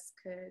 maybe this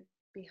could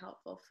be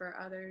helpful for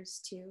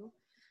others too,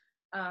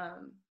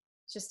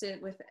 just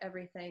with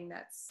everything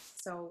that's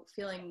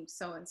feeling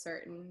so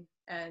uncertain,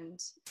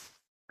 and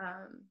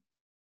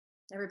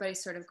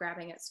everybody's sort of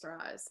grabbing at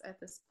straws at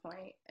this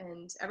point,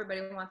 and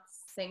everybody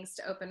wants things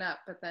to open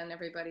up, but then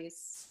everybody's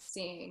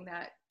seeing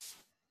that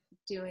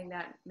doing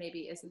that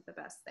maybe isn't the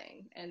best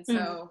thing. And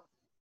so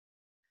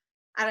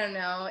I don't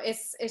know,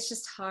 it's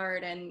just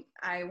hard, and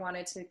I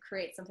wanted to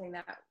create something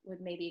that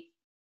would maybe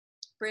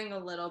bring a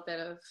little bit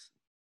of,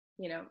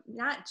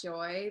 not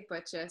joy,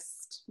 but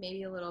just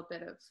maybe a little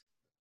bit of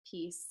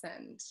peace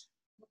and,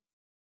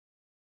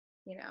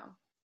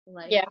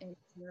 light into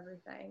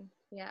everything.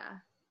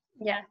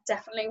 Yeah,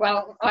 definitely.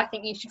 Well, I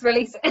think you should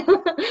release it.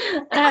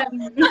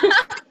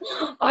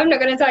 I'm not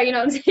going to tell you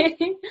not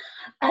to.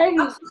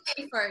 I'll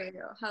play for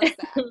you. How's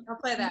that? I'll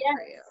play that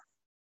for you.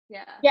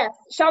 Yeah. Yes.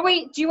 Shall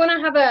we? Do you want to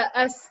have a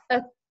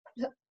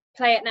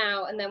play it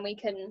now, and then we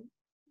can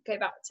go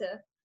back to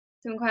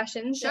some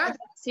questions? Sure. If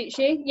that suits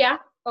you. Yeah.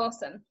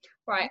 Awesome.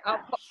 Right. Yeah. I'll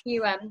pop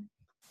you.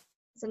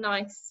 It's a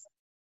nice.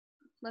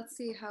 Let's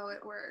see how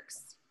it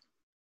works.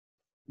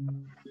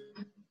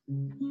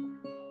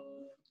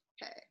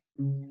 Okay.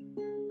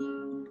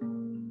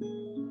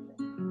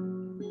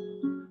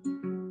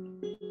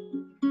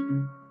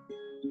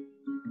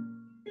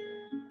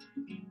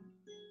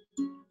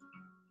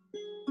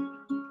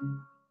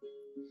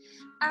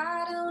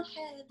 I don't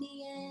have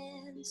the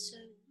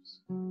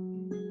answers,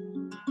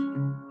 and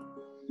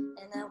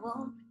I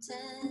won't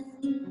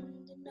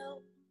pretend to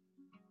know.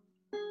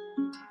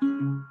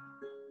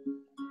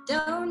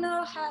 Don't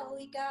know how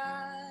we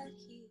got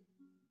here,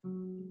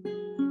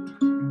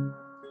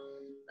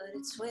 but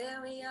it's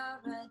where we are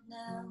right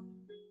now.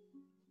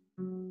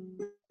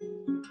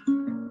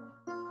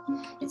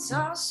 It's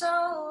all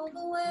so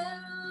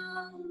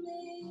overwhelming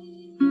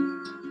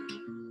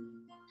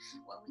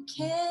when we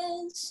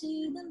can't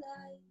see the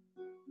light.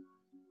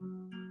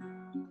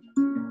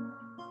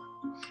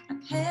 I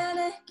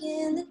panic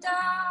in the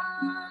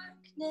darkness,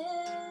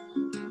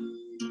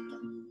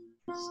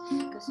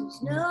 'cause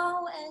there's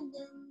no end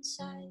in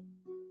sight.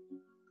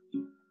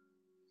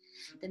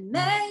 Then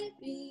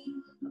maybe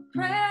a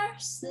prayer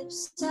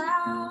slips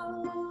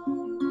out.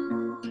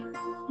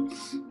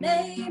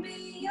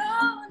 Maybe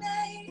your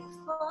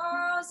name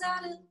falls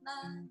out of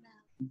my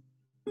mouth,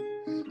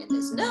 and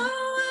there's no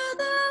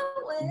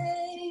other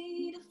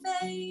way to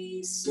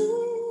face it.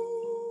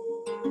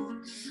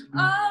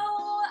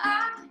 Oh,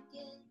 I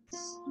guess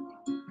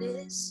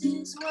this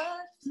is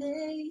what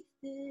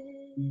faith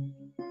is.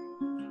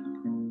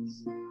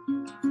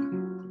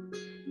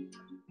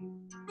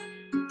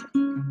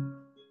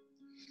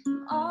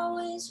 I'm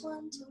always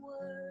one to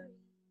worry,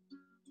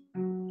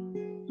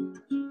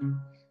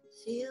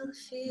 feel the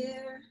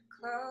fear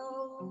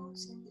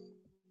closing in.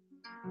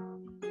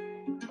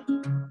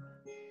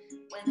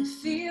 When it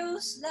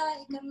feels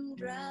like I'm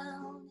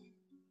drowning,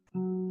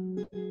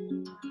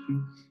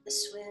 I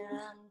swear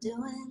I'm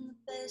doing the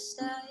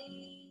best I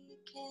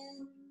can.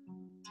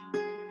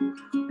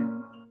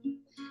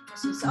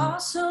 'Cause it's all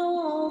so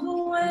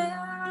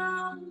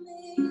overwhelming,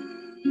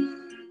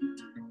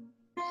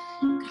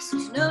 'cause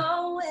there's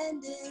no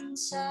end in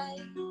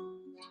sight.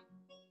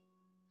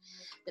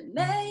 That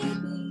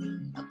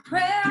maybe a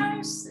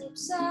prayer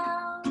slips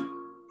out.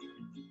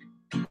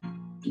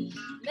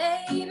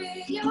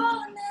 Maybe your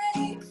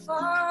name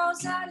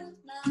falls out of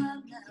my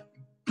mouth,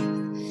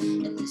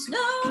 and there's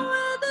no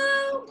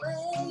other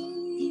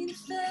way to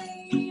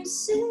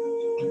face it.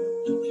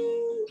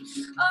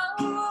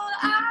 Oh,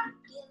 I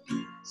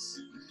guess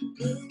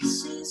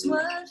this is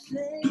what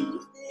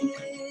faith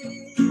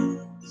is.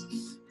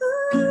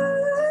 Ooh,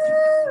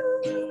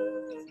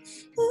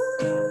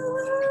 ooh,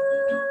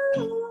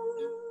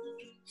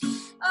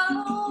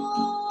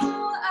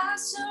 oh, I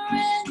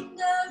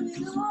surrender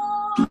it all.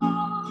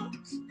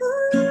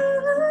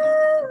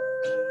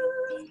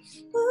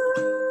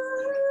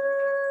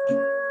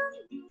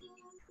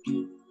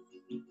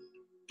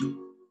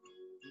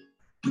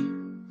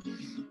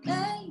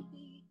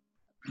 Maybe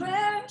a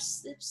prayer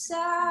slips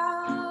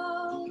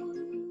out.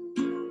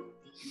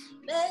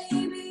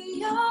 Maybe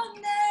your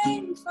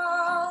name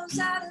falls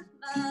out of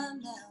my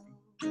mouth,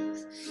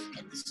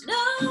 and there's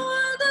no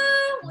other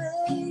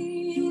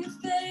way to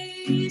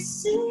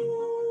face it.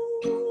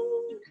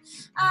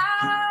 I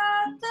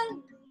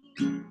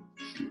believe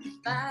we'll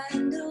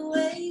find a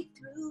way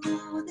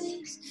through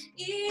this,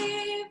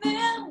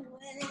 even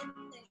when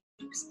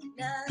there's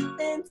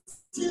nothing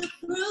to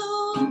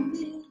prove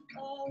it.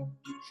 Oh,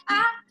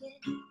 I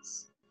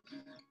guess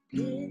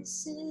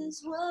this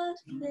is what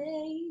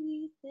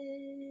faith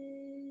is.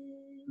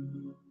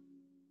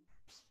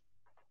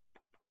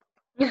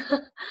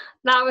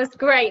 That was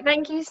great.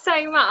 Thank you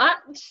so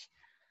much.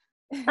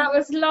 That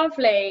was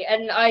lovely,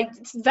 and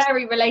it's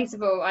very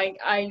relatable.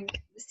 I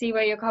see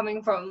where you're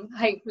coming from.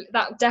 Hopefully,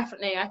 that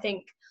definitely, I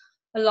think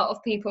a lot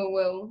of people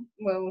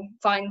will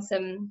find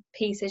some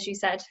peace, as you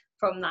said,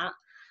 from that.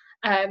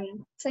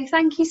 So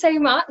thank you so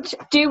much.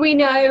 Do we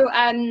know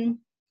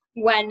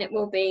when it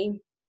will be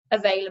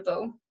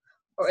available,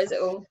 or is it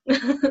all?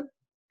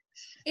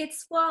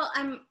 It's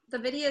the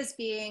video is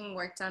being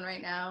worked on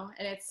right now,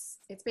 and it's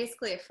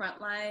basically a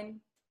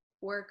frontline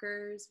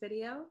workers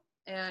video,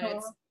 and Cool.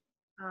 it's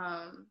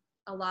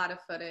a lot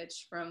of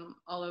footage from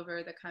all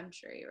over the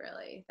country,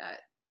 really,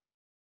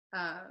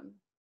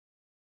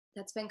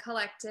 that's been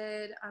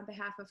collected on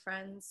behalf of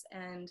friends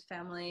and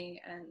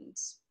family and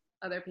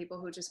other people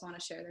who just want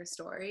to share their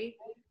story,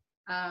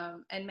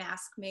 and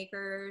mask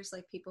makers,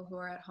 like people who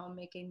are at home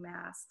making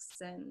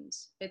masks, and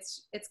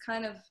it's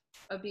kind of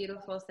a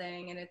beautiful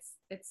thing, and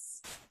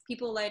it's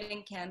people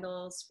lighting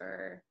candles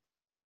for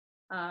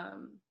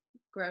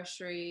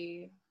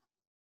grocery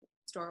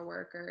store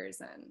workers,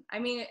 and I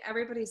mean,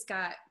 everybody's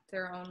got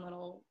their own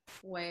little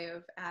way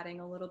of adding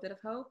a little bit of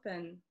hope,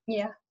 and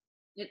Yeah.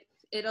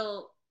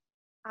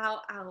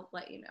 I'll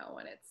let you know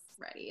when it's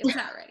ready. It's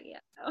not ready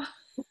yet, though.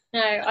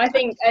 No, I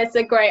think it's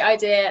a great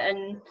idea,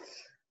 and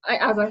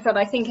as I said,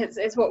 I think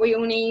it's what we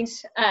all need.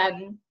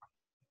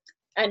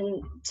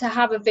 And to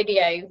have a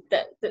video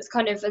that's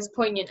kind of as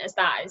poignant as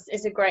that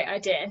is a great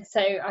idea. So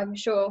I'm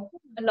sure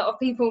a lot of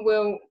people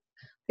will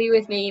be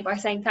with me by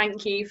saying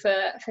thank you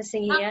for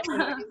singing it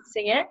and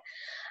releasing it.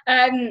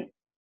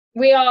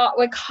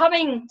 We're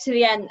coming to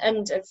the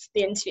end of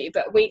the interview,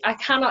 but I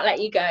cannot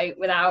let you go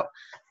without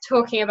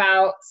talking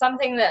about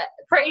something that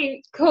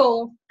pretty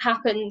cool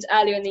happened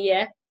earlier in the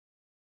year.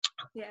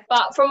 Yeah.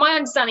 But from my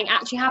understanding,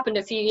 actually happened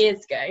a few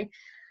years ago.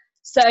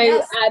 So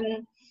Yes.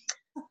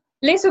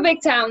 Little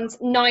Big Town's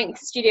 9th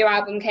studio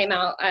album came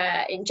out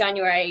in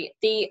January.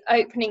 The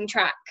opening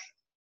track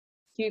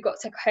you got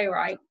to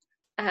co-write,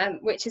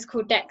 which is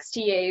called Next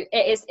to You.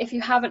 It is, if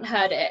you haven't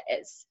heard it,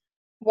 it's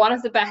one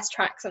of the best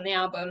tracks on the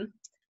album.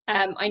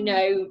 I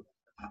know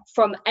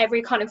from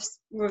every kind of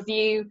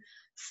review,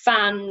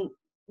 fan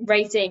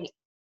rating,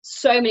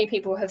 so many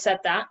people have said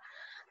that.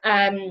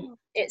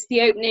 It's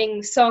the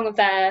opening song of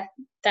their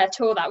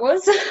tour that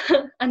was,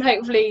 and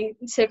hopefully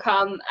to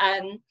come.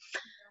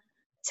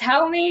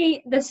 Tell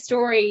me the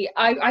story.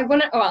 I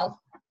want to.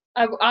 Well,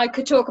 I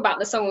could talk about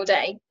the song all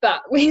day,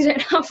 but we don't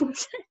have all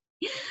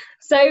day.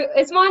 So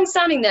it's my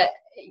understanding that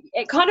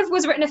it kind of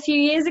was written a few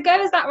years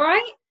ago. Is that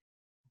right?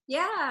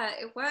 Yeah,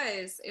 it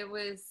was. It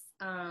was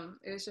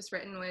just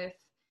written with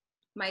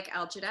Mike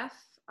Algedeff,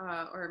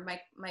 or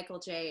Michael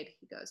Jade.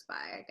 He goes by,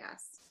 I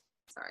guess.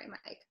 Sorry,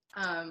 Mike.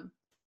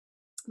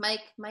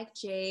 Mike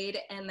Jade,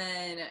 and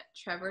then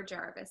Trevor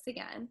Jarvis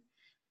again.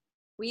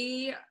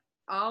 We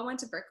all went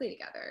to Berkeley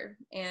together,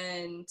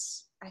 and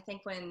I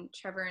think when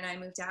Trevor and I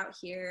moved out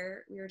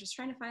here, we were just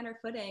trying to find our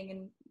footing,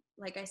 and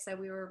like I said,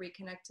 we were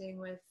reconnecting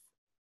with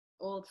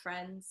old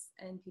friends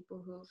and people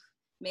who've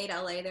made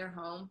LA their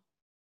home.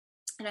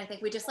 And I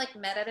think we just like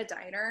met at a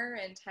diner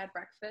and had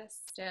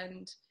breakfast,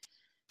 and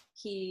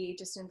he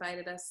just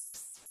invited us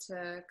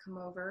to come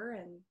over,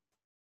 and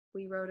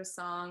we wrote a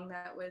song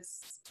that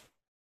was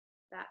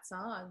that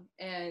song.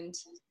 And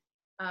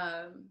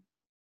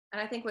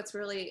I think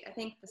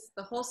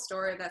the whole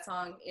story of that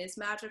song is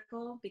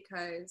magical,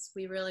 because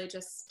we really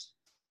just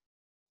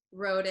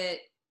wrote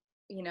it,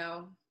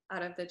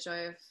 out of the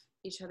joy of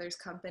each other's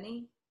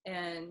company.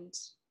 And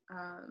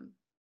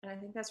I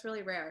think that's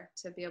really rare,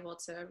 to be able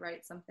to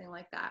write something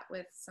like that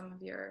with some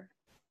of your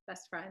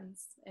best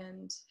friends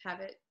and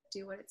have it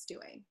do what it's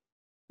doing.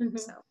 Mm-hmm.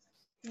 So,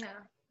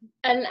 yeah.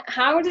 And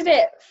how did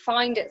it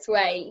find its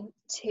way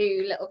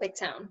to Little Big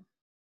Town?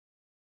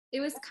 It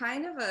was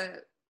kind of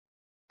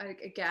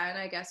again,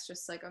 I guess,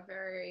 just like a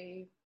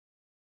very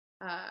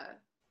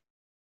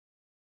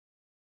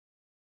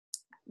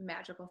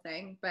magical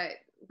thing. But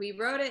we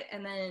wrote it,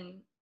 and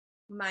then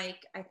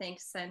Mike, I think,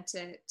 sent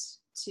it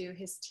to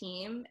his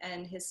team,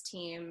 and his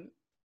team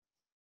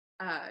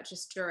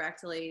just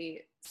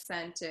directly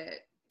sent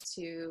it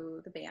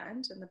to the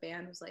band, and the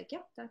band was like,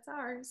 yep, that's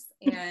ours.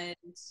 And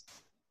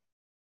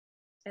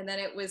then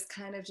it was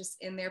kind of just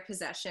in their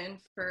possession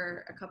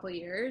for a couple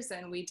years,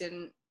 and we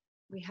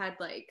had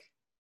like,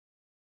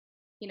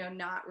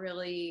 not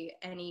really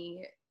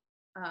any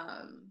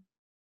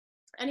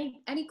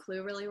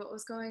clue really what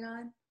was going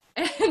on.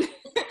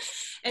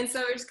 And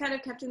so we just kind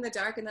of kept in the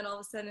dark, and then all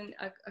of a sudden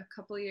a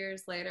couple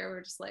years later,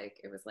 we're just like,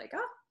 it was like,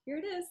 oh, here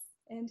it is,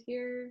 and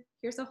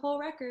here's a whole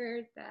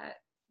record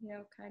that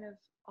kind of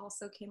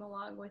also came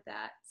along with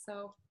that.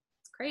 So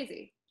it's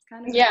crazy. It's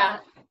kind of yeah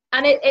crazy.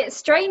 And it's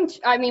strange.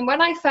 I mean,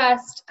 when I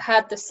first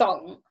heard the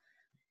song,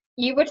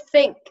 you would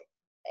think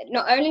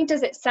not only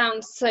does it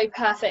sound so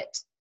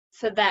perfect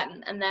for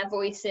them and their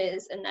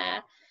voices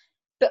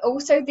but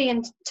also the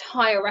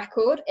entire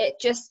record,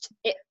 it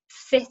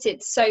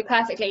fitted so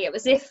perfectly. It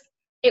was as if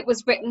it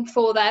was written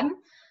for them.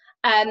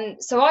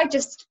 So I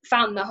just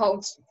found the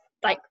whole,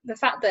 like, the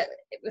fact that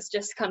it was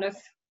just kind of,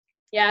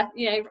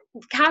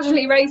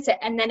 casually wrote it,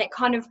 and then it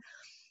kind of,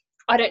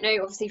 I don't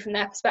know, obviously from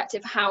their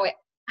perspective, how it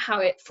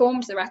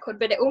formed the record,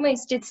 but it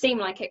almost did seem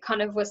like it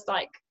kind of was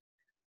like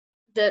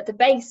the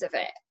base of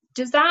it.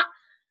 Does that,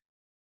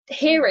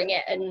 hearing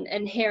it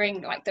and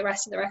hearing like the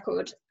rest of the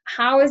record,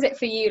 how is it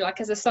for you, like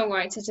as a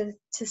songwriter,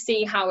 to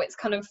see how it's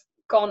kind of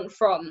gone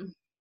from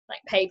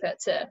like paper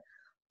to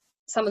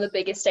some of the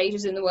biggest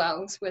stages in the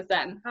world with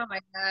them? Oh my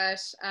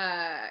gosh.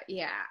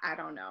 Yeah, I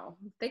don't know.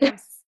 I think I'm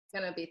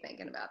gonna be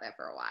thinking about that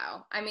for a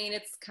while. I mean,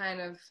 it's kind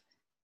of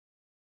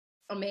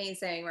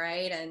amazing,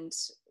 right? And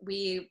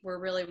we were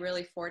really,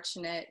 really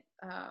fortunate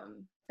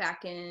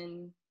back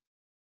in,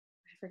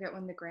 I forget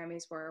when the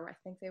Grammys were. I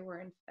think they were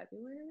in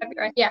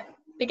February. Yeah,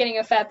 beginning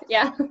of Feb.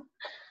 Yeah.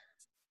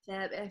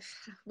 Feb.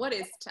 What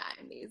is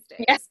time these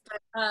days? Yeah.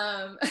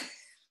 But,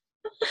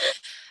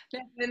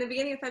 in the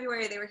beginning of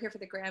February, they were here for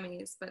the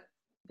Grammys, but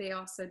they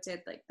also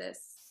did like this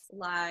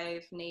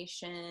Live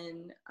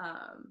Nation,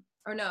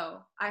 or no,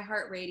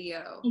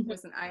 iHeartRadio. Mm-hmm.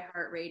 Was an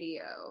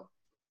iHeartRadio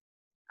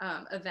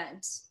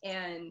event,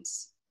 and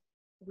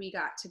we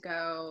got to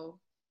go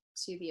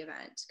to the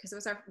event because it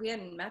was we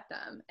hadn't met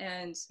them,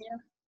 and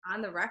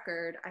on the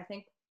record, I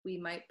think we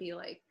might be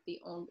like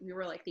we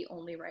were like the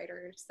only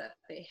writers that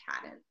they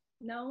hadn't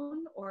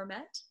known or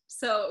met.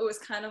 So it was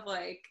kind of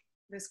like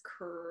this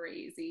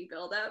crazy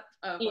buildup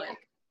of like,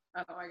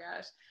 oh my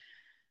gosh.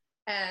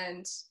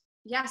 And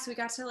yeah, so we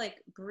got to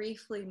like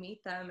briefly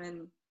meet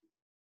them,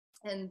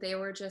 and they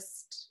were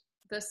just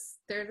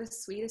they're the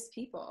sweetest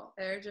people.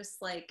 They're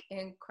just like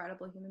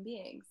incredible human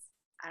beings.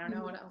 I don't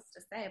know what else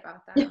to say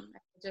about them.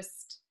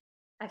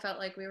 I felt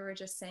like we were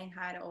just saying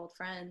hi to old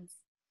friends.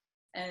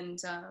 And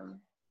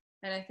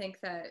I think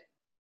that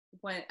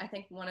one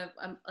of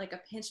like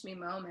a pinch me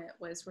moment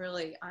was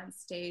really on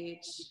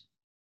stage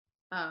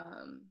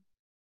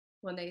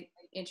when they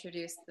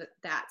introduced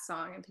that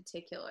song in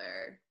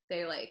particular.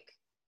 They like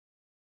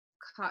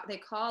they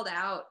called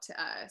out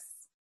to us,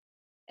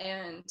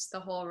 and the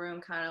whole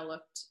room kind of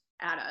looked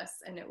at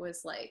us, and it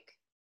was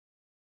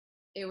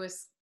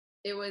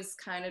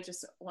kind of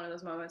just one of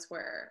those moments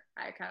where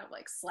I kind of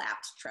like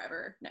slapped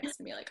Trevor next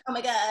to me, like, oh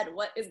my God,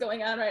 what is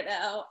going on right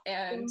now?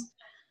 And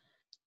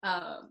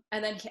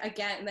then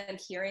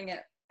hearing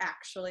it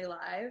actually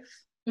live,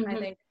 I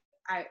think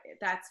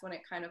that's when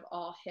it kind of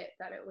all hit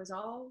that it was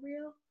all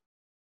real.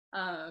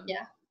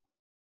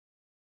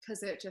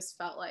 Because it just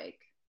felt like,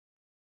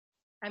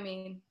 I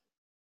mean,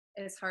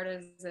 as hard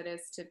as it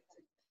is to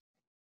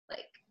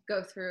like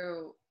go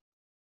through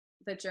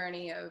the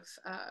journey of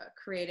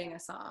creating a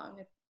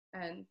song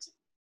and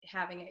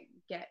having it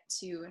get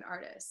to an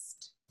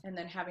artist, and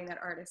then having that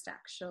artist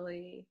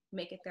actually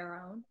make it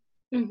their own,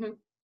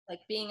 like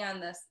being on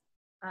the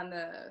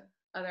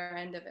other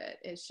end of it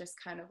is just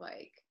kind of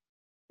like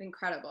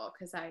incredible,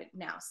 because I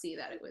now see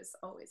that it was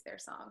always their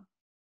song.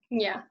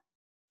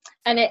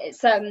 And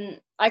it's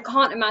I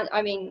can't imagine,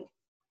 I mean,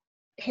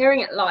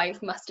 hearing it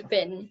live must have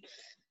been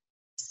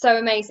so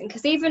amazing,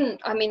 because even,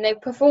 I mean, they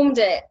performed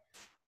it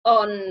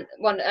on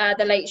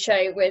the Late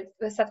Show with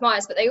Seth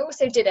Meyers, but they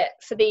also did it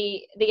for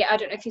the I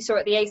don't know if you saw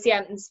it, the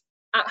ACMs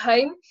at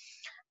home.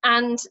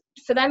 And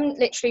for them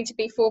literally to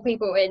be four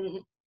people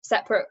in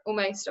separate,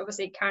 almost,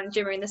 obviously Karen and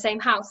Jim are in the same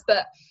house,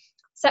 but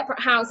separate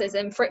houses,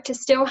 and for it to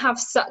still have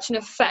such an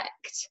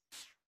effect,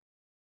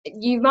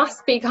 you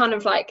must be kind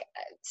of like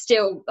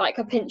still like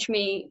a pinch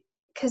me,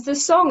 because the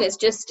song is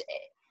just,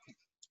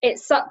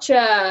 it's such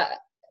a,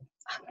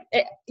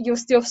 you're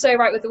still so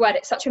right with the word,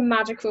 it's such a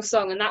magical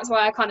song. And that's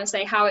why I kind of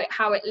say how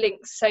it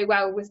links so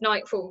well with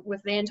Nightfall,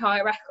 with the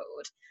entire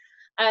record.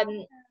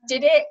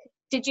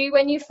 Did you,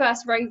 when you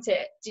first wrote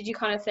it, did you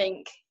kind of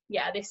think,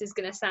 yeah, this is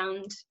going to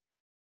sound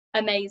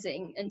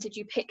amazing, and did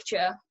you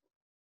picture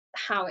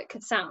how it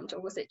could sound,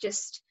 or was it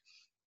just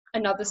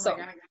another song?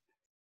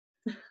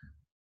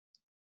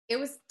 It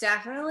was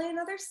definitely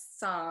another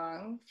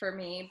song for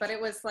me, but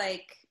it was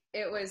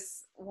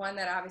one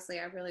that obviously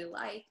I really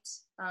liked.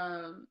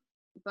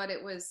 But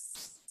it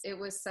was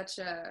such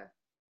a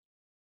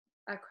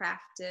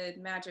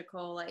crafted,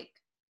 magical like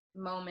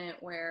moment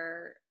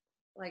where,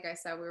 like I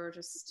said, we were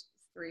just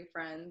three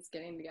friends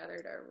getting together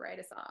to write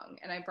a song.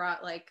 And I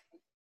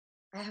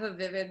have a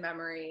vivid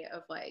memory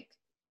of like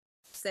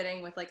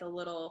sitting with like a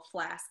little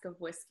flask of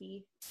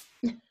whiskey,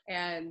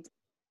 and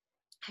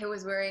I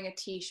was wearing a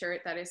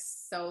t-shirt that is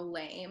so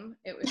lame.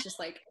 It was just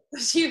like,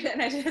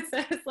 and I just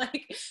said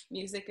like,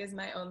 music is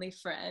my only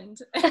friend.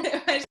 And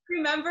I just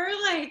remember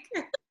like,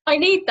 I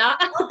need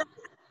that.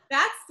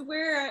 That's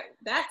where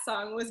that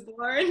song was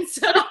born.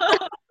 So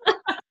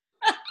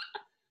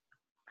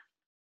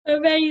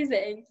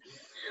amazing.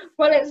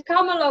 Well, it's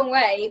come a long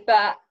way,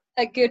 but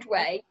a good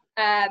way.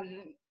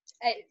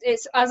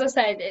 It's, as I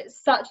said,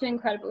 it's such an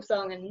incredible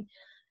song, and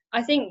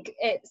I think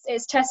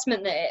it's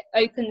testament that it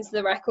opens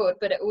the record,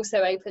 but it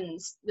also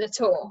opens the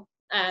tour.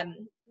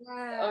 On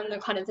the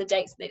kind of the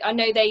dates. I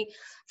know they,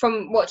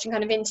 from watching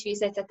kind of interviews,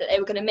 they said that they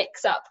were going to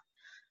mix up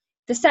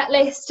the set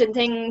list and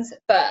things,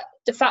 but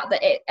the fact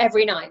that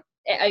every night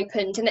it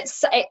opened, and it's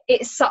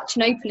such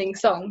an opening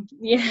song,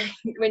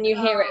 when you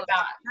hear it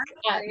back.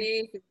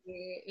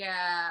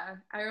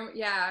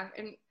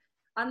 And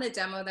on the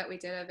demo that we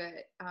did of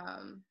it,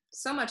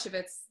 so much of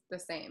it's the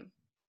same,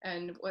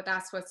 and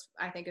that's what's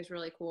I think is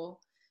really cool.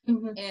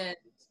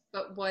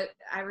 But what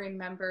I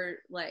remember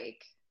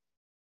like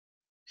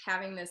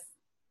having this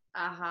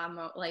aha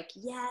moment, like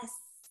yes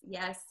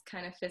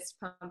kind of fist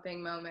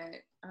pumping moment,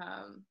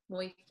 when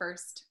we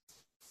first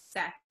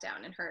sat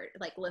down and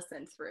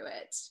listened through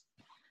it,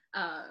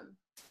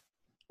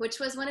 which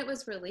was when it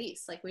was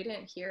released. Like, we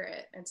didn't hear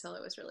it until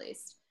it was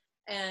released,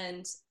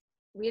 and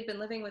we had been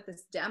living with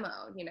this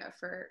demo,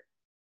 for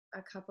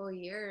a couple of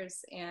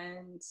years,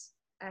 and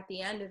at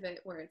the end of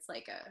it, where it's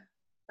like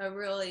a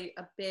really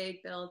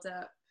big build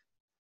up,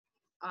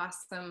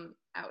 awesome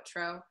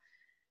outro,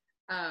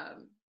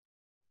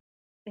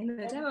 in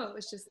the demo it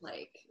was just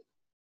like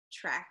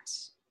tracked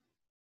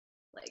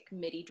like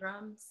MIDI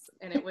drums,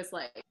 and it was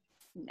like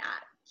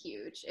not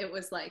huge. It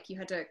was like you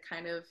had to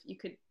you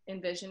could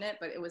envision it,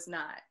 but it was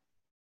not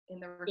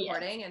in the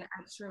recording. And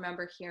I just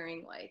remember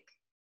hearing like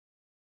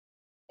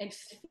and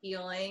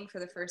feeling for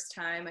the first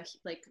time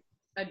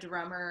the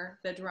drummer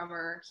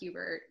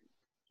Hubert,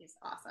 he's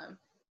awesome,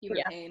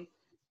 Hubert Payne,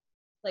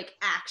 like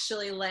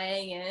actually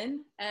laying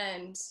in,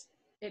 and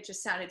it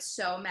just sounded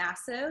so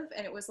massive,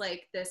 and it was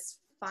like this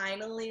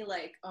finally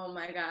like, oh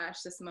my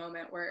gosh, this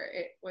moment where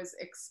it was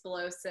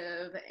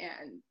explosive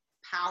and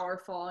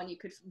powerful, and you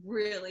could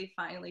really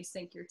finally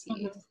sink your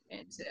teeth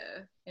into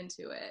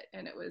it,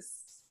 and it was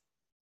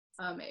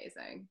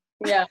amazing.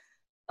 Yeah,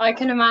 I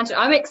can imagine.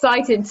 I'm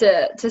excited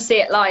to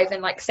see it live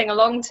and like sing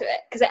along to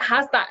it, because it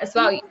has that as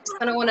well. You just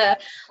kind of want to,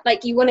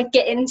 like, you want to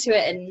get into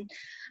it. And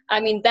I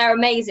mean, they're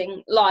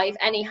amazing live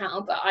anyhow,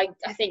 but I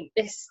think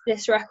this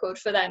record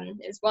for them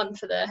is one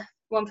for the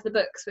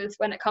books with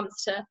when it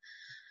comes to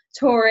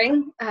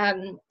touring.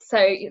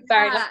 So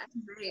very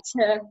lucky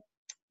to,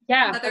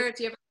 yeah.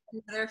 Do you have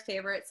another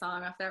favorite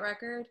song off that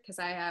record? Because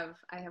I have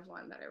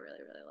one that I really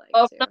like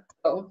Of too.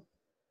 Nightfall.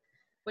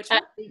 Which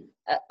one?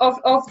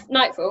 Of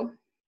Nightfall.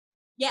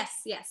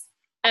 Yes.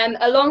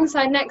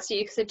 Alongside Next to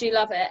You, because I do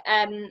love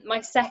it.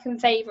 My second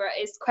favorite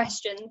is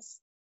Questions.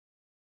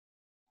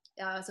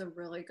 Yeah, that's a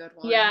really good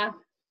one. Yeah,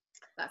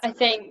 I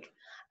think,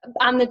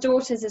 and The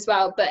Daughters as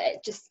well. But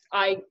it just,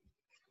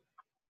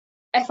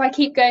 if I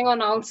keep going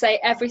on, I'll say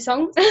every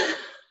song.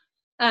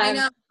 I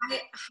know.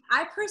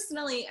 I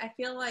personally, I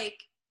feel like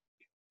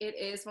it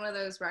is one of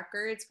those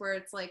records where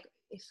it's like,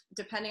 if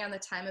depending on the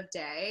time of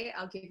day,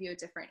 I'll give you a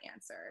different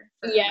answer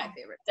for my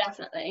favorite.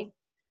 Definitely.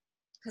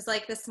 Because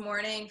like this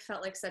morning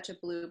felt like such a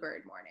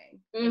Bluebird morning,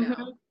 you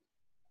know,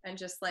 and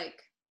just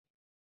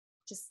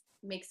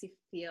makes you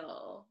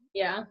feel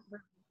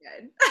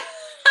good.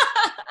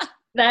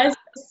 There's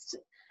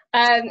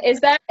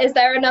is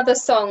there another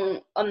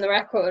song on the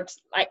record,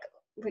 like,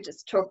 we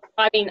just talk,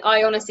 I mean,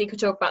 I honestly could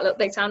talk about Little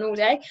Big Town all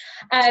day,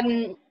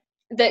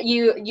 that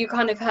you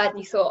kind of heard and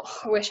you thought,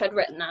 oh, I wish I'd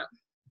written that?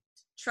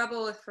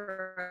 Trouble with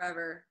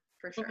Forever,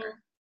 for sure.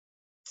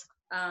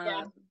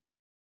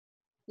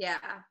 Yeah,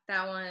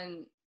 that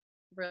one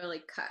really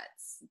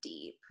cuts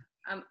deep.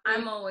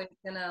 I'm always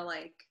gonna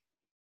like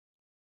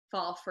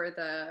fall for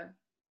the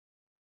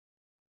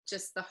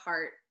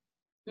heart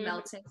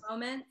melting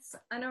moments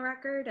on a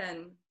record,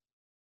 and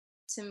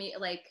to me,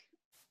 like,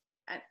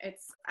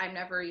 I'm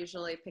never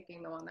usually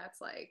picking the one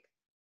that's like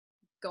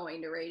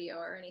going to radio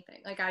or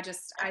anything. Like I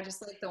just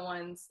like the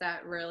ones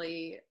that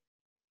really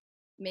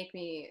make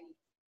me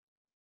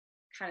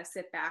kind of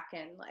sit back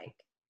and like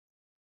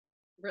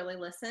really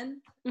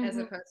listen, as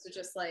opposed to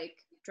just like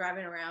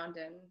driving around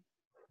and,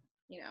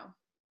 you know,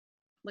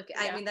 look.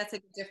 I mean, that's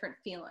a different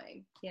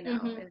feeling, you know.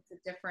 It's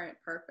a different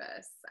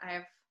purpose. I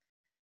have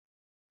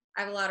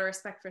a lot of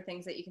respect for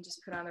things that you can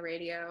just put on the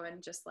radio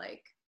and just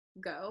like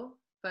go.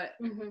 But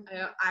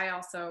I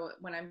also,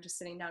 when I'm just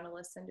sitting down to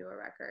listen to a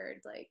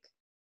record, like,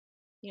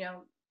 you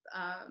know,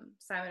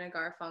 Simon and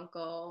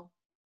Garfunkel,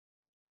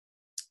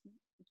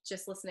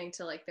 just listening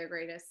to like their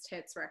greatest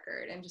hits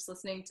record and just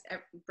listening to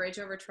Bridge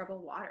Over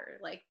Troubled Water,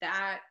 like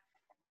that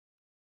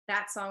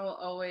song will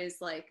always,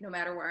 like, no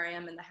matter where I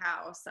am in the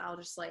house, I'll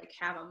just like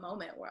have a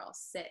moment where I'll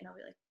sit and I'll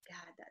be like,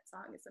 God, that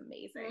song is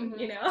amazing,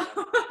 you know.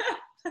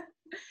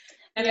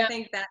 And I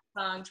think that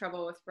song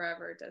Trouble with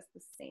Forever does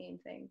the same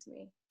thing to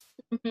me.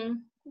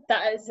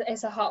 That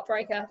is a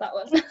heartbreaker, that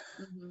one.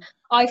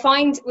 I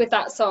find with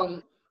that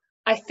song,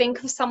 I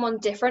think of someone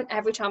different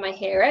every time I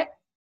hear it,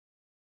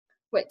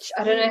 which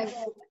I don't know if,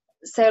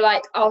 so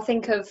like I'll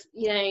think of,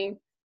 you know,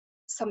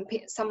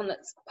 someone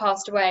that's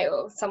passed away,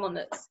 or someone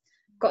that's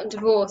gotten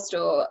divorced,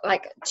 or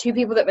like two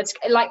people that were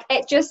like,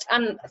 it just,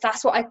 and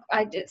that's what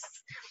I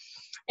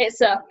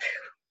it's a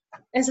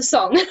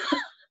song.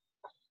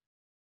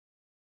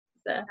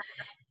 So,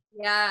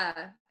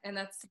 yeah, and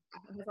there's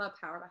a lot of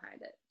power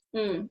behind it.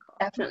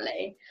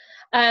 Definitely.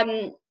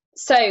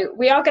 So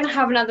we are going to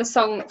have another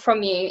song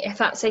from you, if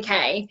that's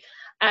okay.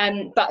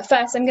 But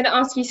first, I'm going to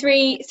ask you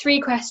three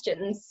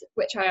questions,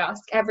 which I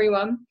ask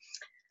everyone.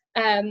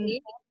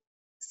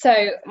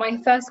 So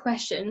my first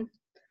question,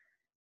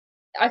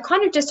 I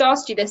kind of just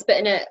asked you this, but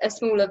in a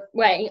smaller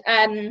way.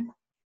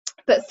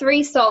 But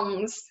 3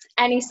 songs,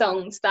 any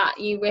songs that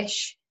you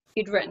wish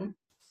you'd written.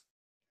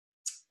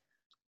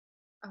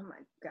 Oh my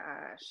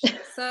gosh.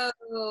 So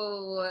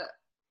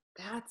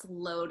that's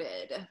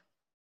loaded.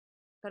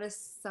 That is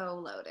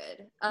so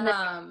loaded.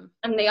 And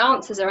the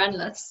answers are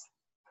endless.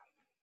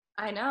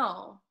 I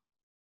know.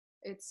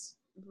 It's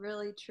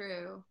really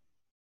true.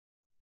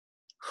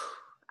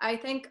 I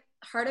think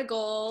Heart of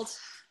Gold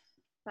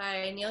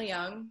by Neil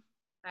Young.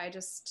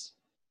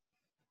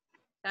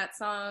 That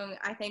song,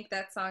 I think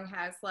that song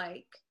has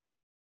like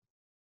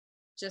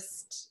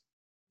just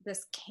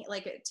this,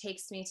 like, it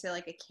takes me to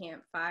like a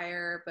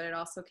campfire, but it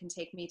also can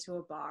take me to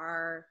a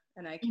bar,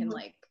 and I can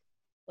like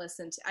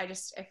listen to,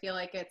 I feel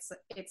like it's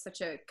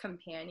such a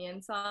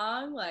companion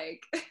song,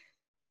 like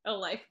a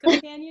life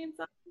companion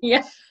song.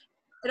 Yeah.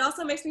 It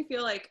also makes me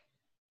feel like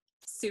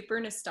super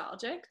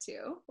nostalgic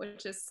too,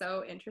 which is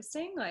so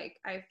interesting. Like,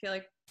 I feel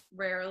like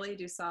rarely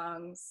do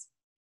songs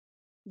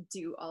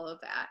do all of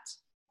that.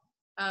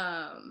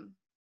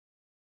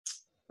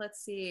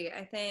 Let's see,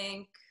 I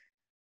think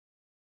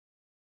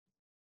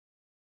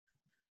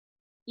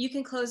You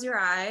Can Close Your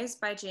Eyes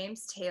by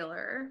James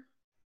Taylor.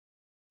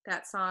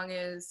 That song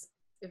is,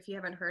 if you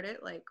haven't heard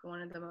it, like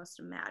one of the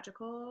most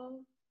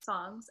magical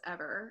songs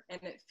ever,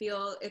 and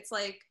it's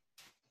like,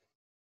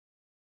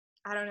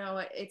 I don't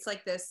know, it's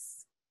like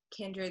this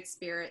kindred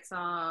spirit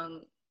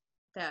song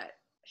that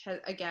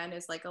again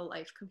is like a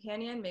life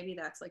companion. Maybe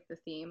that's like the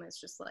theme. It's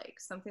just like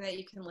something that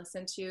you can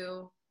listen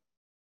to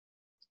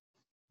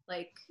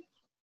like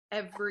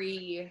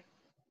every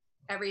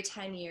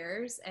 10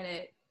 years, and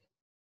it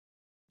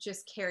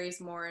just carries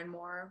more and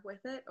more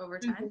with it over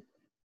time.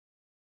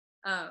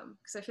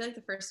 Because I feel like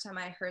the first time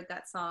I heard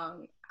that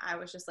song, I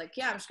was just like,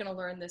 yeah, I'm just gonna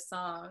learn this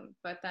song.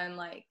 But then,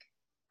 like,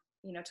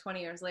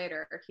 20 years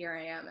later, here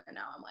I am, and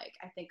now I'm like,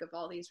 I think of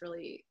all these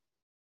really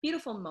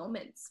beautiful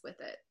moments with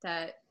it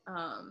that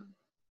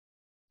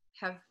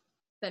have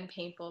been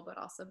painful but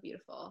also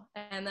beautiful.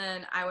 And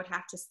then I would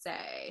have to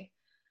say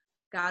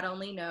God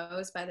Only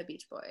Knows by the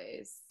Beach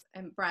Boys,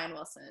 and Brian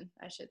Wilson,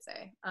 I should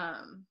say.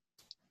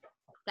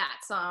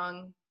 That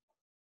song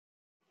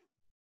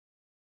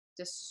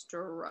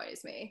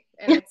destroys me,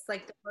 and it's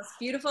like the most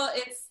beautiful.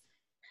 It's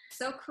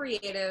so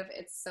creative,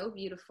 it's so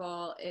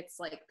beautiful. It's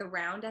like the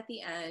round at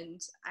the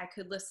end, I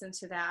could listen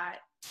to that,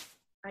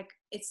 like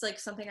it's like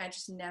something I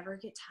just never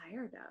get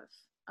tired of.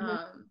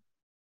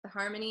 The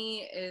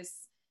harmony is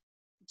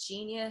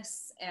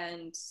genius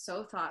and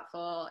so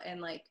thoughtful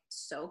and like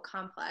so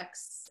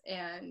complex,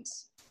 and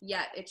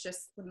yet it's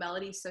just, the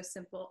melody's so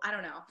simple. I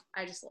don't know,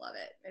 I just love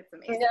it. It's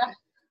amazing.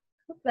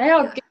 They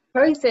are good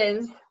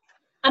choices,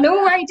 and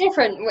all very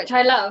different, which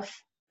I love.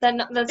 There's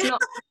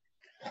not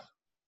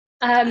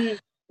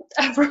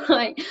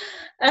right.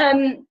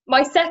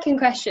 My second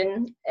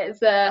question is,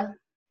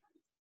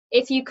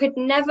 if you could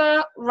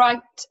never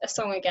write a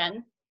song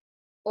again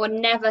or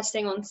never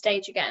sing on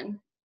stage again,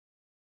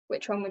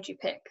 which one would you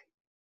pick?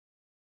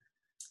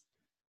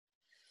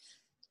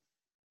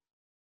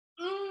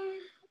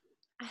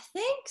 I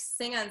think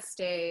sing on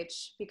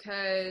stage,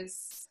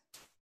 because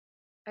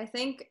I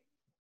think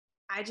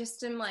I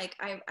just am like,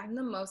 I'm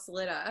the most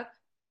lit up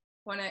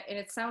when and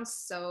it sounds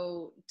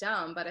so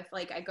dumb, but if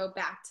like I go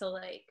back to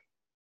like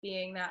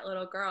being that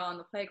little girl on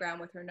the playground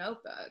with her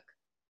notebook,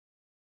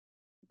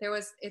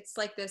 it's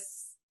like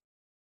this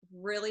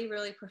really,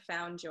 really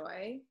profound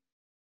joy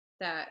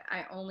that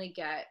I only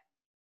get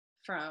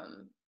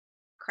from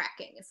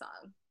cracking a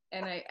song.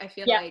 And I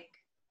feel like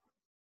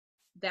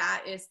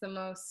that is the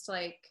most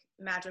like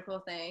magical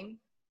thing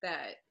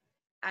that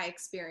I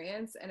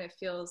experience, and it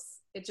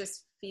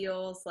just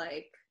feels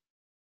like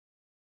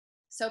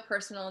so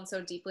personal and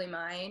so deeply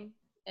mine,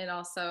 and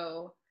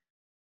also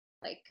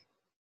like,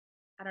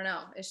 I don't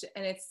know,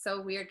 and it's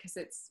so weird because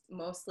it's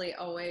mostly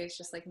always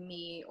just like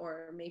me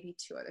or maybe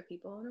two other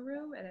people in a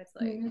room, and it's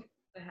like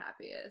the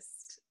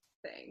happiest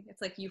thing.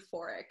 It's like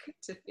euphoric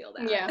to feel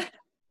that.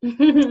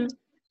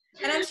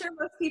 And I'm sure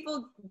most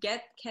people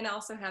can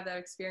also have that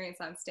experience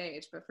on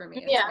stage, but for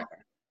me, it's rare.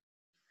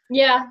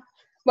 Yeah.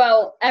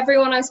 Well,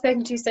 everyone I've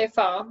spoken to so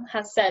far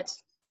has said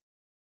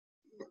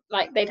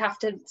like they'd have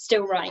to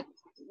still write,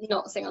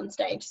 not sing on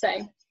stage. So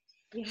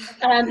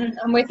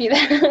I'm with you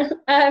there.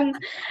 And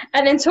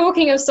then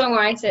talking of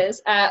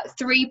songwriters,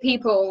 3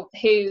 people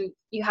who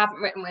you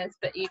haven't written with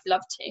but you'd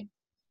love to.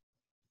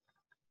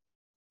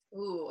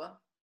 Ooh,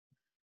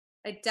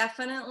 I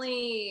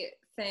definitely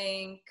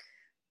think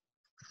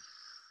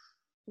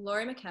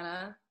Lori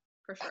McKenna,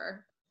 for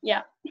sure.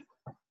 Yeah.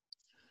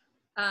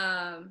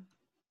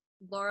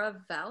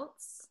 Laura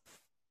Veltz,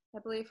 I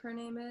believe her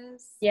name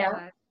is. Yeah.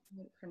 I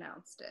haven't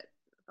pronounced it.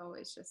 I've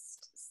always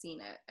just seen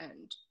it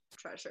and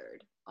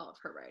treasured all of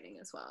her writing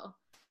as well.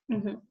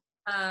 And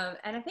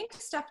I think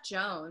Steph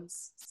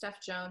Jones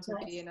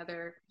would be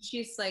another.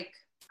 She's like,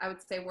 I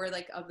would say we're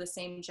like of the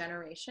same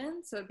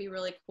generation, so it'd be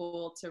really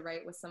cool to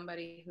write with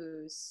somebody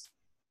who's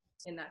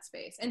in that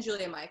space. And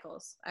Julia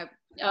Michaels.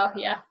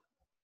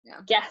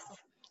 Yes.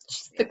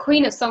 She's the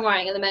queen of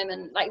songwriting at the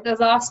moment, like the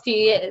last few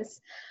years.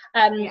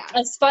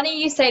 It's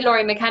funny you say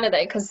Lori McKenna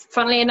though, because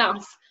funnily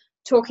enough,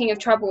 talking of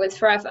Trouble with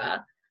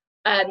Forever,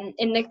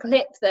 in the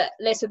clip that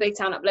Little Big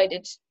Town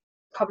uploaded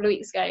a couple of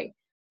weeks ago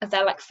of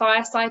their like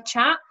fireside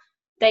chat,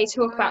 they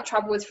talk about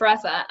Trouble with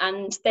Forever,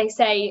 and they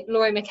say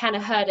Lori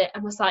McKenna heard it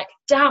and was like,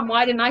 damn,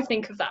 why didn't I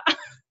think of that?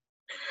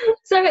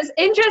 So it's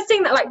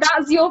interesting that like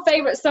that's your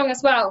favorite song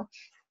as well.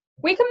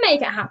 We can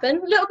make it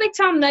happen. Little Big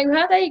Town know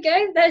her. There you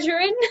go. There's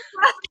your in.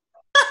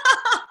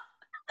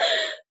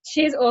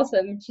 She's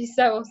awesome. She's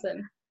so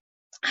awesome.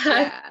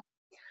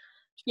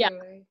 Yeah.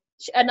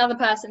 Another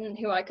person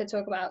who I could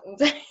talk about all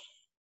day.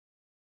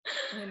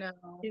 I know.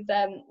 Is,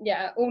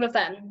 all of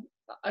them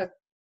are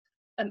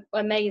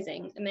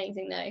amazing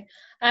though.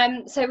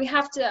 So we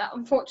have to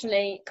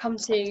unfortunately come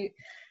to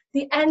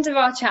the end of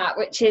our chat,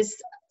 which is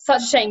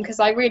such a shame because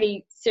I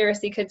really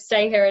seriously could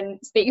stay here and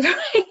speak for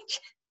ages.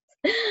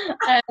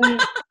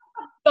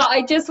 But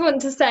I just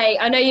want to say,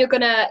 I know you're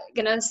gonna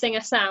sing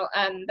us out,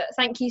 but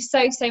thank you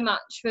so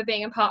much for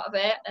being a part of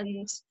it,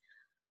 and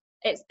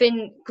it's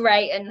been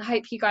great, and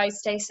hope you guys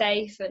stay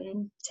safe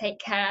and take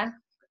care,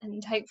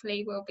 and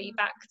hopefully we'll be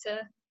back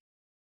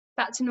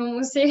to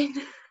normal soon.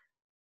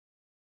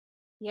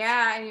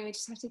 Yeah, I mean, we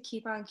just have to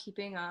keep on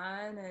keeping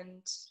on,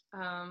 and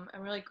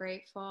I'm really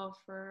grateful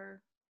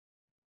for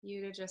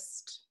you to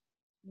just,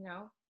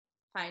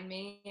 find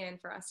me and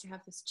for us to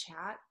have this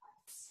chat.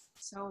 It's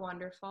so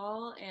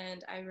wonderful.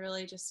 And I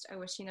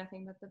wish you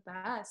nothing but the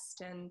best.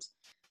 And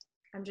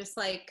I'm just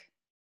like,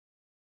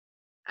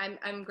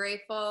 I'm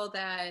grateful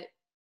that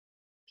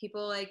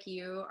people like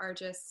you are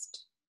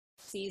just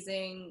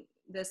seizing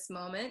this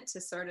moment to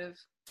sort of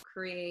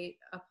create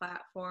a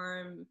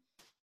platform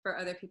for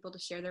other people to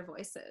share their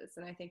voices.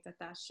 And I think that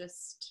that's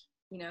just,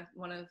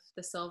 one of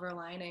the silver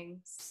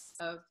linings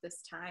of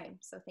this time.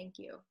 So thank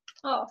you.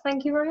 Oh,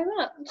 thank you very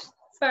much.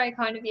 It's very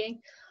kind of you.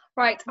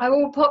 Right, I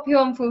will pop you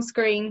on full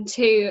screen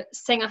to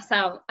sing us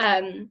out,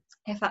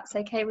 if that's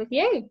okay with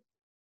you.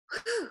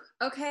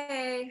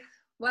 Okay.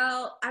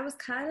 Well, I was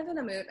kind of in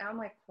a mood. Now I'm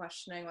like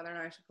questioning whether or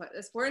not I should put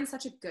this. We're in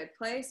such a good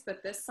place,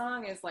 but this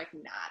song is like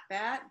not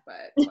that,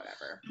 but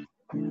whatever.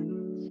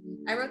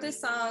 I wrote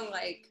this song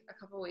like a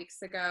couple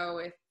weeks ago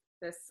with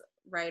this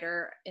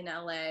writer in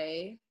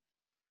LA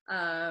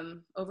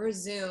over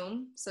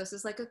Zoom. So this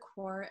is like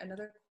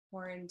another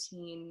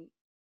quarantine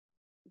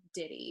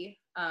ditty.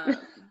 And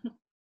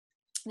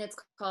it's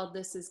called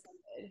This Is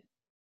Good.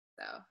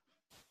 So,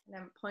 and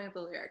I'm pulling up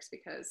the lyrics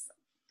because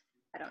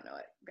I don't know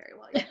it very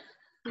well yet.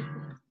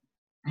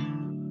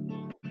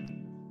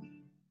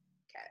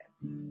 Okay.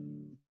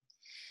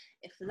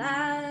 If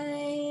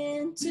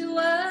lying to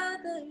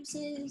others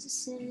is a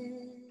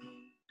sin,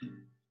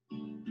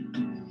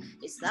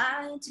 is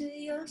lying to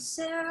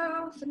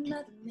yourself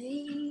another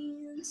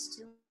means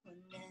to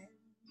an end?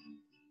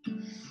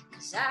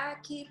 'Cause I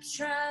keep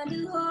trying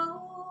to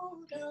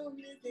hold on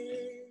to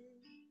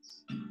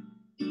this,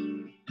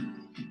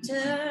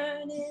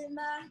 turning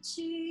my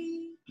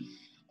cheek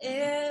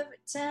every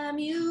time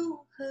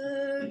you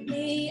hurt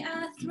me.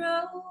 I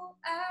throw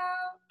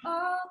out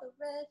all the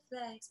red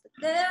flags, but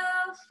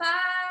they'll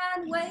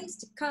find ways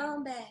to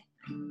come back.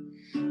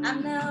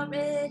 I'm not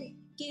ready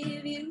to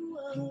give you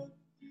up,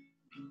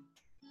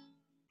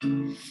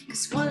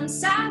 'cause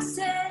once I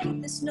say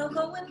there's no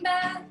going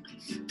back,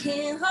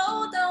 can't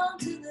hold on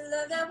to the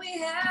love that we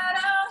had.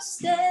 I'll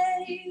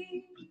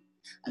stay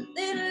a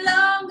little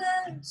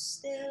longer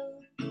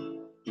still.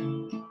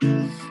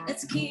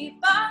 Let's keep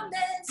on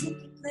dancing,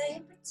 keep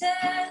playing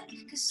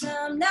pretend, 'cause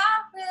I'm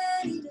not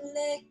ready to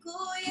let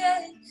go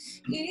yet,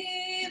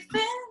 even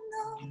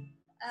though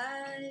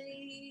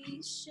I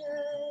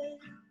should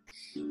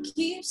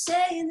keep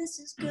saying this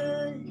is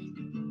good.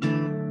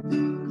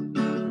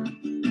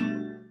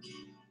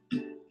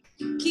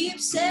 Keep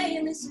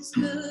saying this is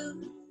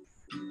good.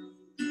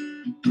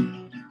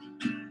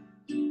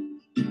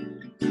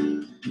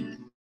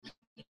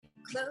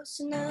 Close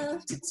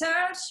enough to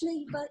touch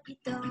me, but you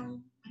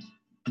don't.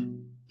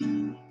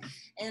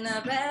 And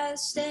I'd rather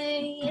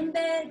stay in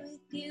bed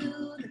with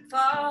you than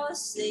fall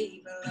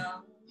asleep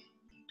alone.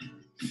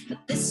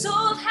 But this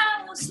old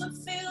house would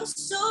feel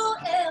so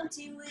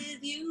empty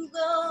with you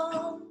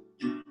gone.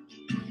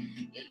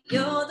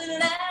 You're the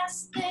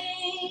last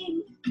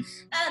thing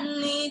I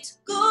need to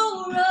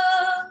go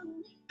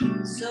wrong.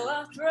 So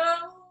I'll throw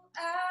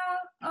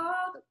out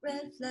all the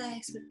red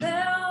flags, but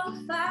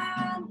they'll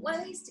find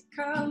ways to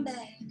come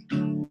back.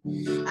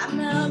 I'm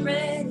not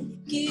ready to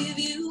give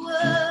you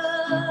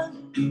up,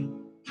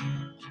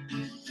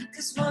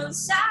 'cause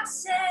once I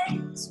say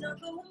there's no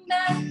going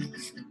back,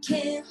 I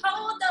can't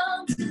hold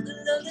on to the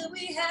love that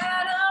we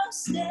had. I'll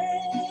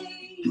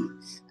stay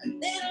a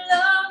little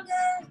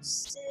longer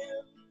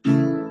still.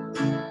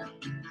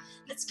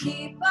 Let's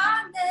keep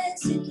on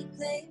dancing, keep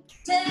playing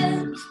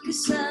pretend,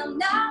 'cause I'm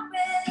not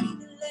ready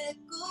to let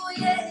go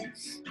yet,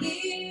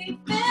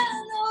 even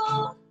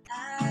though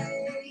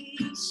I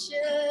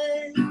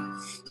should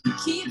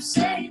keep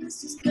saying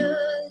this is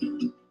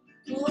good.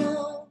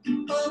 Oh,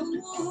 oh,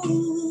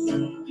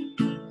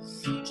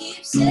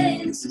 keep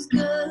saying this is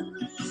good.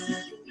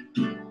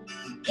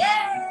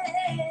 Yeah,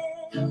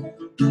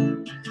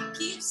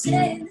 keep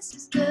saying this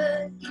is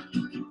good.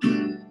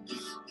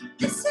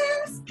 This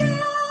is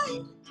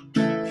good.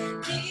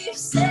 Keep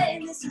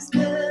saying this is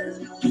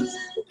good.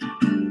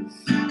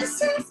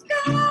 This is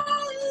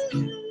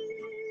good.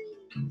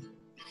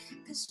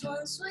 'Cause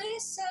once we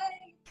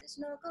say there's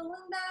no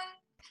going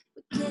back,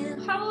 we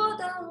can't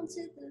hold on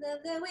to the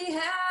love that we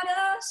had.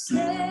 I'll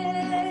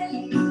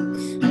stay a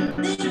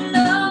little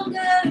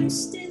longer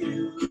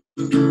still.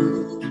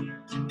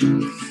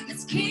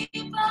 Let's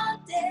keep on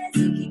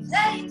dancing, keep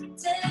playing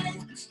pretend,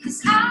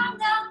 'cause I'm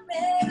not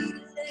ready to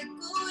let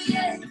go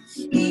yet,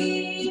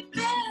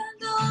 even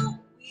though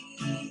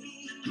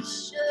we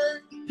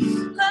should.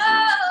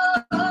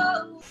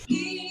 Oh,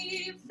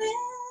 even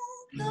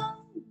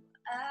though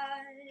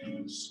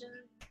I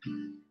should.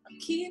 I'll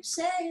keep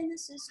saying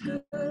this is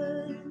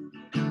good.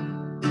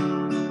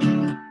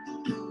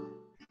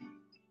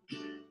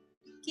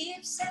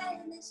 Keep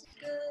saying this is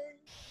good.